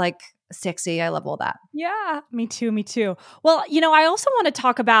 It's like sexy. I love all that. Yeah, me too. Me too. Well, I also want to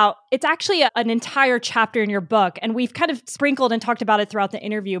talk about, it's actually an entire chapter in your book, and we've kind of sprinkled and talked about it throughout the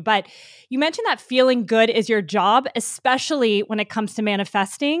interview, but you mentioned that feeling good is your job, especially when it comes to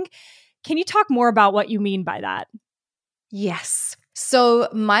manifesting. Can you talk more about what you mean by that? Yes. So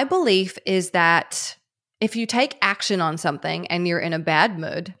my belief is that if you take action on something and you're in a bad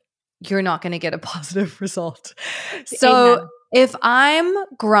mood, you're not going to get a positive result. So Amen. If I'm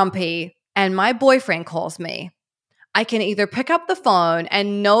grumpy and my boyfriend calls me, I can either pick up the phone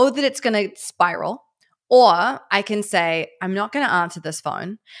and know that it's going to spiral, or I can say, I'm not going to answer this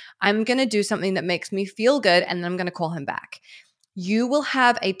phone. I'm going to do something that makes me feel good, and then I'm going to call him back. You will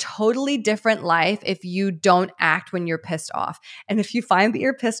have a totally different life if you don't act when you're pissed off. And if you find that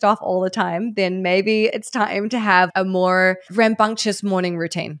you're pissed off all the time, then maybe it's time to have a more rambunctious morning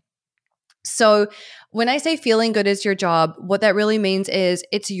routine. So when I say feeling good is your job, what that really means is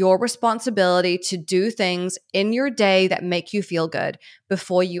it's your responsibility to do things in your day that make you feel good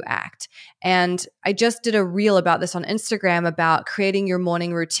before you act. And I just did a reel about this on Instagram about creating your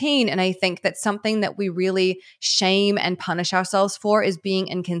morning routine. And I think that something that we really shame and punish ourselves for is being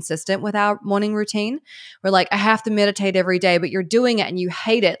inconsistent with our morning routine. We're like, I have to meditate every day, but you're doing it and you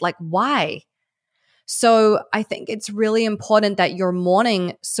hate it. Like, why? So I think it's really important that your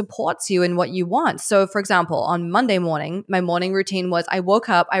morning supports you in what you want. So for example, on Monday morning, my morning routine was I woke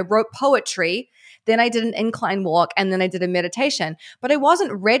up, I wrote poetry, then I did an incline walk, and then I did a meditation. But I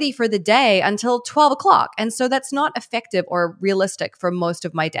wasn't ready for the day until 12 o'clock. And so that's not effective or realistic for most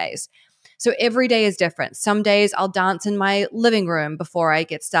of my days. So every day is different. Some days I'll dance in my living room before I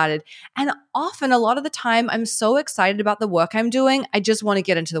get started. And often, a lot of the time, I'm so excited about the work I'm doing, I just want to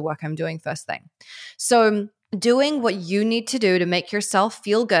get into the work I'm doing first thing. So doing what you need to do to make yourself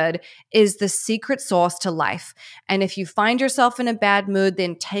feel good is the secret sauce to life. And if you find yourself in a bad mood,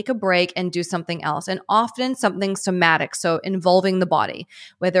 then take a break and do something else. And often something somatic, so involving the body,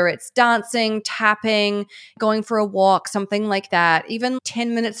 whether it's dancing, tapping, going for a walk, something like that, even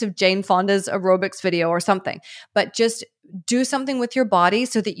 10 minutes of Jane Fonda's aerobics video or something. But just do something with your body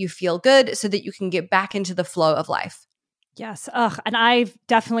so that you feel good, so that you can get back into the flow of life. Yes. And I've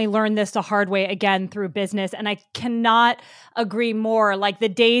definitely learned this the hard way again through business. And I cannot agree more. Like the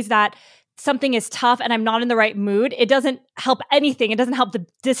days that something is tough and I'm not in the right mood, it doesn't help anything. It doesn't help the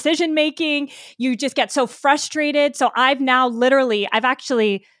decision making. You just get so frustrated. So I've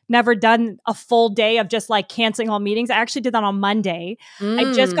actually never done a full day of just like canceling all meetings. I actually did that on Monday.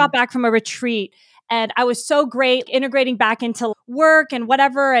 I just got back from a retreat. And I was so great integrating back into work and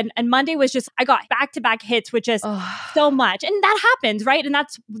whatever. And Monday was just, I got back-to-back hits, which is so much. And that happens, right? And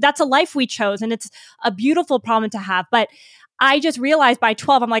that's a life we chose. And it's a beautiful problem to have. But I just realized by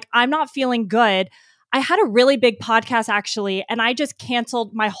 12, I'm like, I'm not feeling good. I had a really big podcast actually, and I just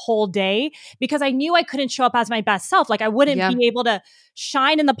canceled my whole day because I knew I couldn't show up as my best self. Like I wouldn't be able to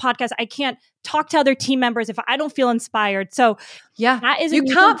shine in the podcast. I can't talk to other team members if I don't feel inspired. So that is you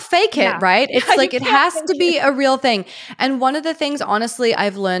can't fake it, right? It's like it has to be a real thing. And one of the things, honestly,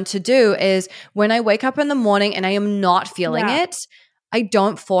 I've learned to do is when I wake up in the morning and I am not feeling it, I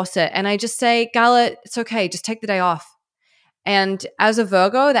don't force it. And I just say, Gala, it's okay. Just take the day off. And as a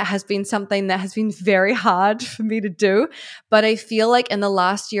Virgo, that has been something that has been very hard for me to do. But I feel like in the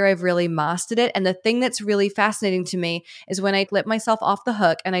last year, I've really mastered it. And the thing that's really fascinating to me is when I let myself off the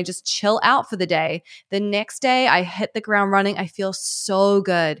hook and I just chill out for the day, the next day I hit the ground running. I feel so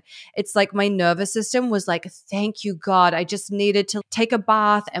good. It's like my nervous system was like, thank you, God. I just needed to take a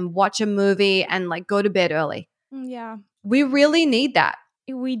bath and watch a movie and like go to bed early. Yeah. We really need that.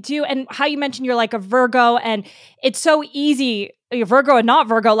 We do. And how you mentioned you're like a Virgo, and it's so easy, Virgo and not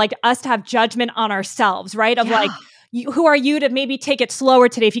Virgo, like us to have judgment on ourselves, right? Of like, who are you to maybe take it slower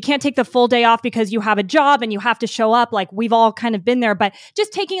today? If you can't take the full day off because you have a job and you have to show up, like we've all kind of been there, but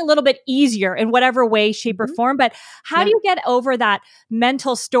just taking a little bit easier in whatever way, shape, or form. But how do you get over that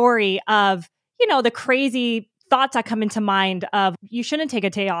mental story of, the crazy thoughts that come into mind of you shouldn't take a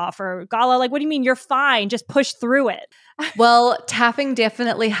day off, or Gala, like, what do you mean? You're fine. Just push through it. Well, tapping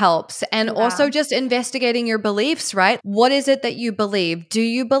definitely helps. And also just investigating your beliefs, right? What is it that you believe? Do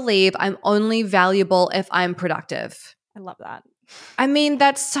you believe I'm only valuable if I'm productive? I love that. I mean,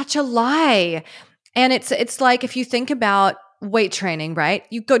 that's such a lie. And it's like if you think about weight training, right?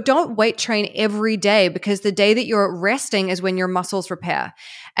 Don't weight train every day, because the day that you're resting is when your muscles repair.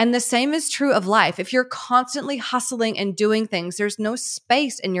 And the same is true of life. If you're constantly hustling and doing things, there's no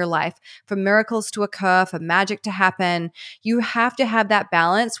space in your life for miracles to occur, for magic to happen. You have to have that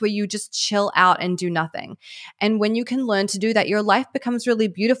balance where you just chill out and do nothing. And when you can learn to do that, your life becomes really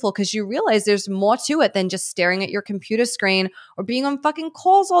beautiful, because you realize there's more to it than just staring at your computer screen or being on fucking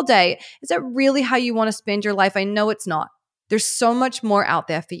calls all day. Is that really how you want to spend your life? I know it's not. There's so much more out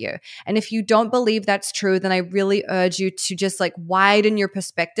there for you. And if you don't believe that's true, then I really urge you to just like widen your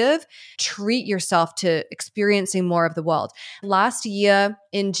perspective, treat yourself to experiencing more of the world. Last year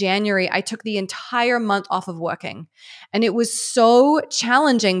in January, I took the entire month off of working. And it was so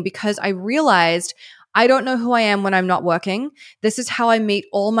challenging because I realized I don't know who I am when I'm not working. This is how I meet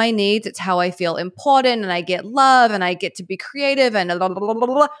all my needs. It's how I feel important, and I get love, and I get to be creative, and blah, blah, blah, blah,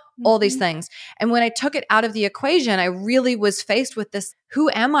 blah, all these things. And when I took it out of the equation, I really was faced with this: who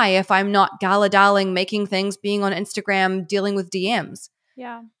am I if I'm not Gala darling, making things, being on Instagram, dealing with DMs?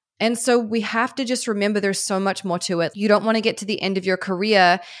 Yeah. And so we have to just remember there's so much more to it. You don't want to get to the end of your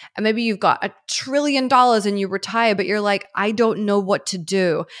career and maybe you've got $1 trillion and you retire, but you're like, I don't know what to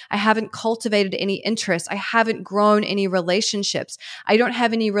do. I haven't cultivated any interests. I haven't grown any relationships. I don't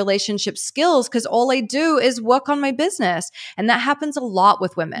have any relationship skills because all I do is work on my business. And that happens a lot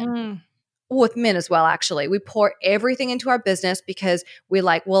with women. With men as well, actually. We pour everything into our business because we're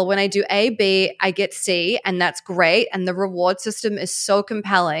like, well, when I do A, B, I get C, and that's great. And the reward system is so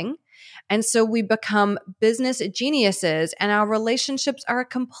compelling. And so we become business geniuses, and our relationships are a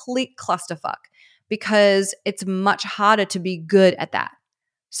complete clusterfuck because it's much harder to be good at that.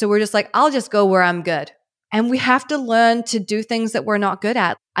 So we're just like, I'll just go where I'm good. And we have to learn to do things that we're not good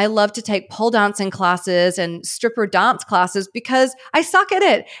at. I love to take pole dancing classes and stripper dance classes because I suck at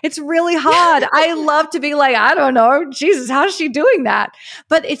it. It's really hard. I love to be like, I don't know, Jesus, how is she doing that?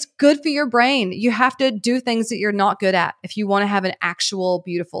 But it's good for your brain. You have to do things that you're not good at if you want to have an actual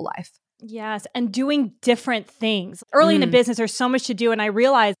beautiful life. Yes. And doing different things. Early in the business, there's so much to do. And I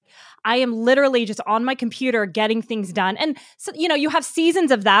realized I am literally just on my computer getting things done. And so, you have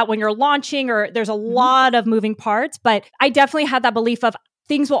seasons of that when you're launching or there's a lot of moving parts. But I definitely had that belief of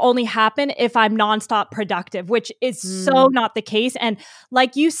things will only happen if I'm nonstop productive, which is so not the case. And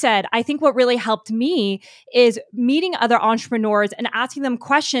like you said, I think what really helped me is meeting other entrepreneurs and asking them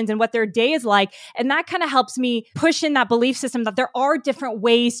questions and what their day is like. And that kind of helps me push in that belief system that there are different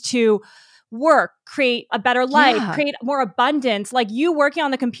ways to work, create a better life, create more abundance. Like you working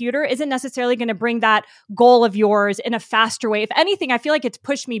on the computer isn't necessarily going to bring that goal of yours in a faster way. If anything, I feel like it's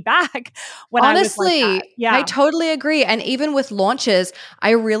pushed me back when honestly, I was like that. Yeah. I totally agree. And even with launches,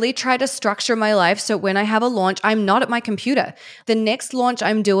 I really try to structure my life so when I have a launch, I'm not at my computer. The next launch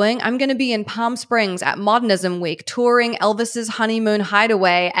I'm doing, I'm going to be in Palm Springs at Modernism Week, touring Elvis's honeymoon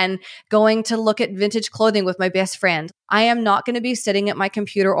hideaway and going to look at vintage clothing with my best friend. I am not going to be sitting at my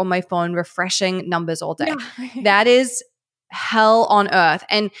computer or my phone refreshing numbers all day. Yeah. That is hell on earth.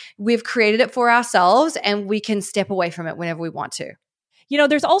 And we've created it for ourselves and we can step away from it whenever we want to.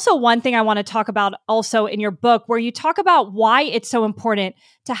 There's also one thing I want to talk about also in your book where you talk about why it's so important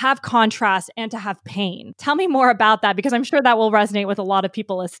to have contrast and to have pain. Tell me more about that because I'm sure that will resonate with a lot of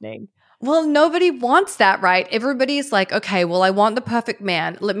people listening. Well, nobody wants that, right? Everybody's like, okay, well, I want the perfect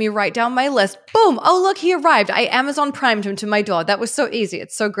man. Let me write down my list. Boom. Oh, look, he arrived. I Amazon Primed him to my door. That was so easy.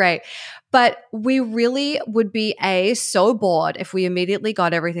 It's so great. But we really would be A, so bored if we immediately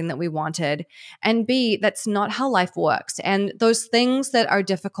got everything that we wanted. And B, that's not how life works. And those things that are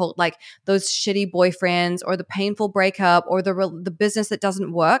difficult, like those shitty boyfriends or the painful breakup or the business that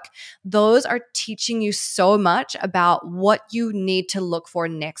doesn't work, those are teaching you so much about what you need to look for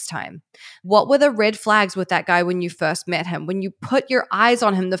next time. What were the red flags with that guy when you first met him? When you put your eyes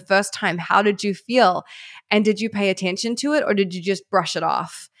on him the first time, how did you feel? And did you pay attention to it or did you just brush it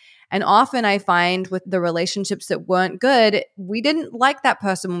off? And often I find with the relationships that weren't good, we didn't like that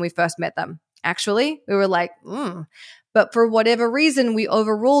person when we first met them. Actually, we were like, But for whatever reason, we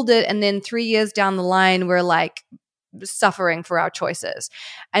overruled it. And then 3 years down the line, we're like, suffering for our choices.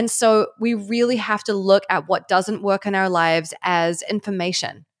 And so we really have to look at what doesn't work in our lives as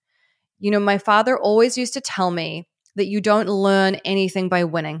information. You know, my father always used to tell me that you don't learn anything by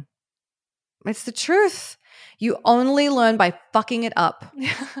winning. It's the truth. You only learn by fucking it up.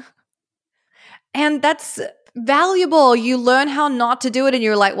 And that's valuable. You learn how not to do it and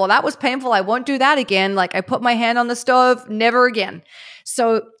you're like, well, that was painful. I won't do that again. Like I put my hand on the stove, never again.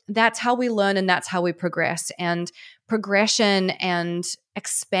 So that's how we learn and that's how we progress. And progression and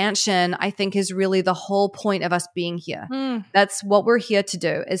expansion, I think, is really the whole point of us being here. That's what we're here to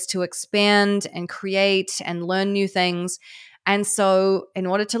do, is to expand and create and learn new things. And so in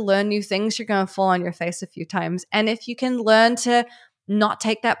order to learn new things, you're going to fall on your face a few times. And if you can learn to not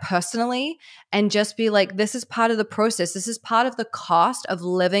take that personally and just be like, this is part of the process, this is part of the cost of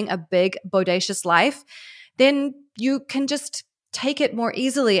living a big, bodacious life, then you can just take it more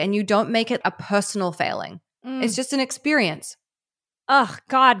easily and you don't make it a personal failing. It's just an experience. Oh,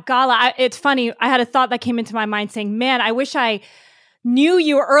 God, Gala, it's funny. I had a thought that came into my mind saying, man, I wish I knew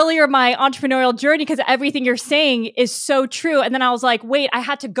you earlier in my entrepreneurial journey because everything you're saying is so true. And then I was like, wait, I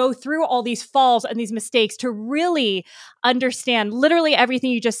had to go through all these falls and these mistakes to really understand. Literally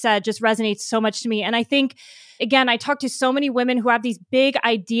everything you just said just resonates so much to me. And I think, again, I talk to so many women who have these big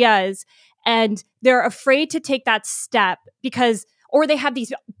ideas and they're afraid to take that step because or they have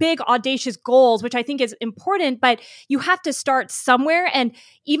these big audacious goals, which I think is important, but you have to start somewhere. And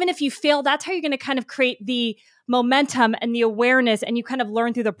even if you fail, that's how you're going to kind of create the momentum and the awareness and you kind of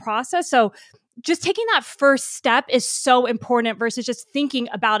learn through the process. So just taking that first step is so important versus just thinking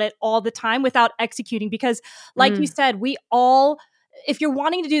about it all the time without executing. Because like you said, we all, if you're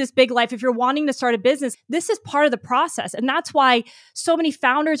wanting to do this big life, if you're wanting to start a business, this is part of the process. And that's why so many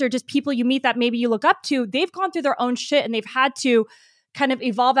founders or just people you meet that maybe you look up to, they've gone through their own shit and they've had to kind of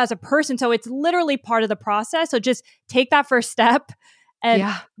evolve as a person. So it's literally part of the process. So just take that first step and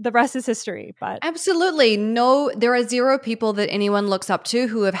the rest is history. But absolutely. No, there are zero people that anyone looks up to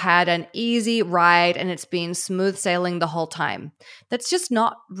who have had an easy ride and it's been smooth sailing the whole time. That's just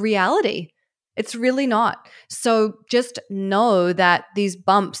not reality. It's really not. So just know that these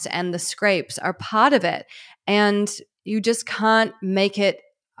bumps and the scrapes are part of it. And you just can't make it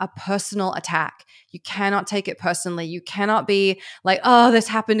a personal attack. You cannot take it personally. You cannot be like, oh, this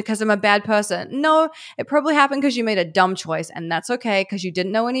happened because I'm a bad person. No, it probably happened because you made a dumb choice, and that's okay because you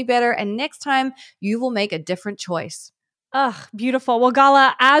didn't know any better. And next time you will make a different choice. Ugh, beautiful. Well,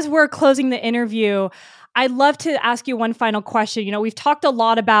 Gala, as we're closing the interview, I'd love to ask you one final question. You know, we've talked a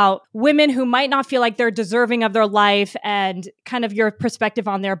lot about women who might not feel like they're deserving of their life and kind of your perspective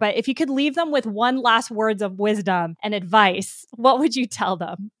on there. But if you could leave them with one last words of wisdom and advice, what would you tell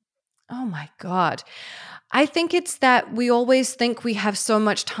them? Oh my God. I think it's that we always think we have so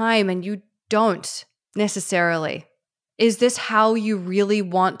much time and you don't necessarily. Is this how you really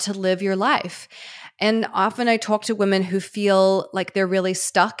want to live your life? And often I talk to women who feel like they're really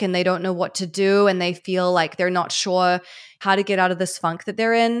stuck and they don't know what to do and they feel like they're not sure how to get out of this funk that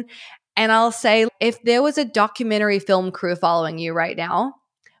they're in. And I'll say, if there was a documentary film crew following you right now,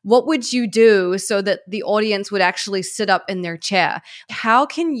 what would you do so that the audience would actually sit up in their chair? How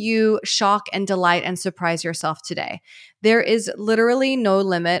can you shock and delight and surprise yourself today? There is literally no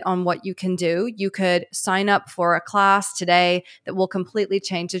limit on what you can do. You could sign up for a class today that will completely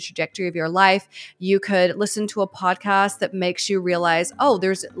change the trajectory of your life. You could listen to a podcast that makes you realize, oh,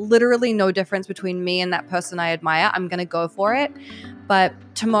 there's literally no difference between me and that person I admire. I'm going to go for it. But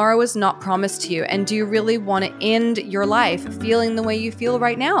tomorrow is not promised to you. And do you really want to end your life feeling the way you feel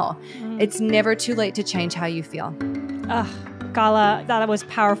right now? It's never too late to change how you feel. Gala, that was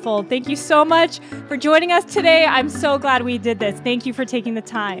powerful. Thank you so much for joining us today. I'm so glad we did this. Thank you for taking the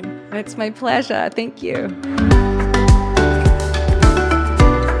time. It's my pleasure. Thank you.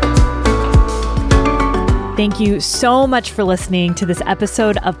 Thank you so much for listening to this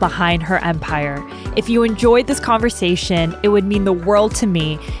episode of Behind Her Empire. If you enjoyed this conversation, it would mean the world to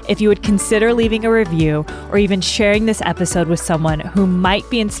me if you would consider leaving a review or even sharing this episode with someone who might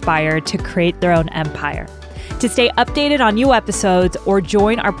be inspired to create their own empire. To stay updated on new episodes or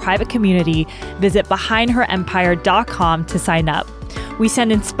join our private community, visit behindherempire.com to sign up. We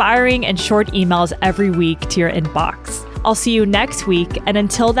send inspiring and short emails every week to your inbox. I'll see you next week, and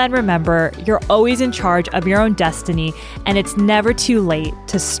until then, remember, you're always in charge of your own destiny, and it's never too late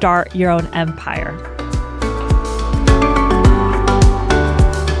to start your own empire.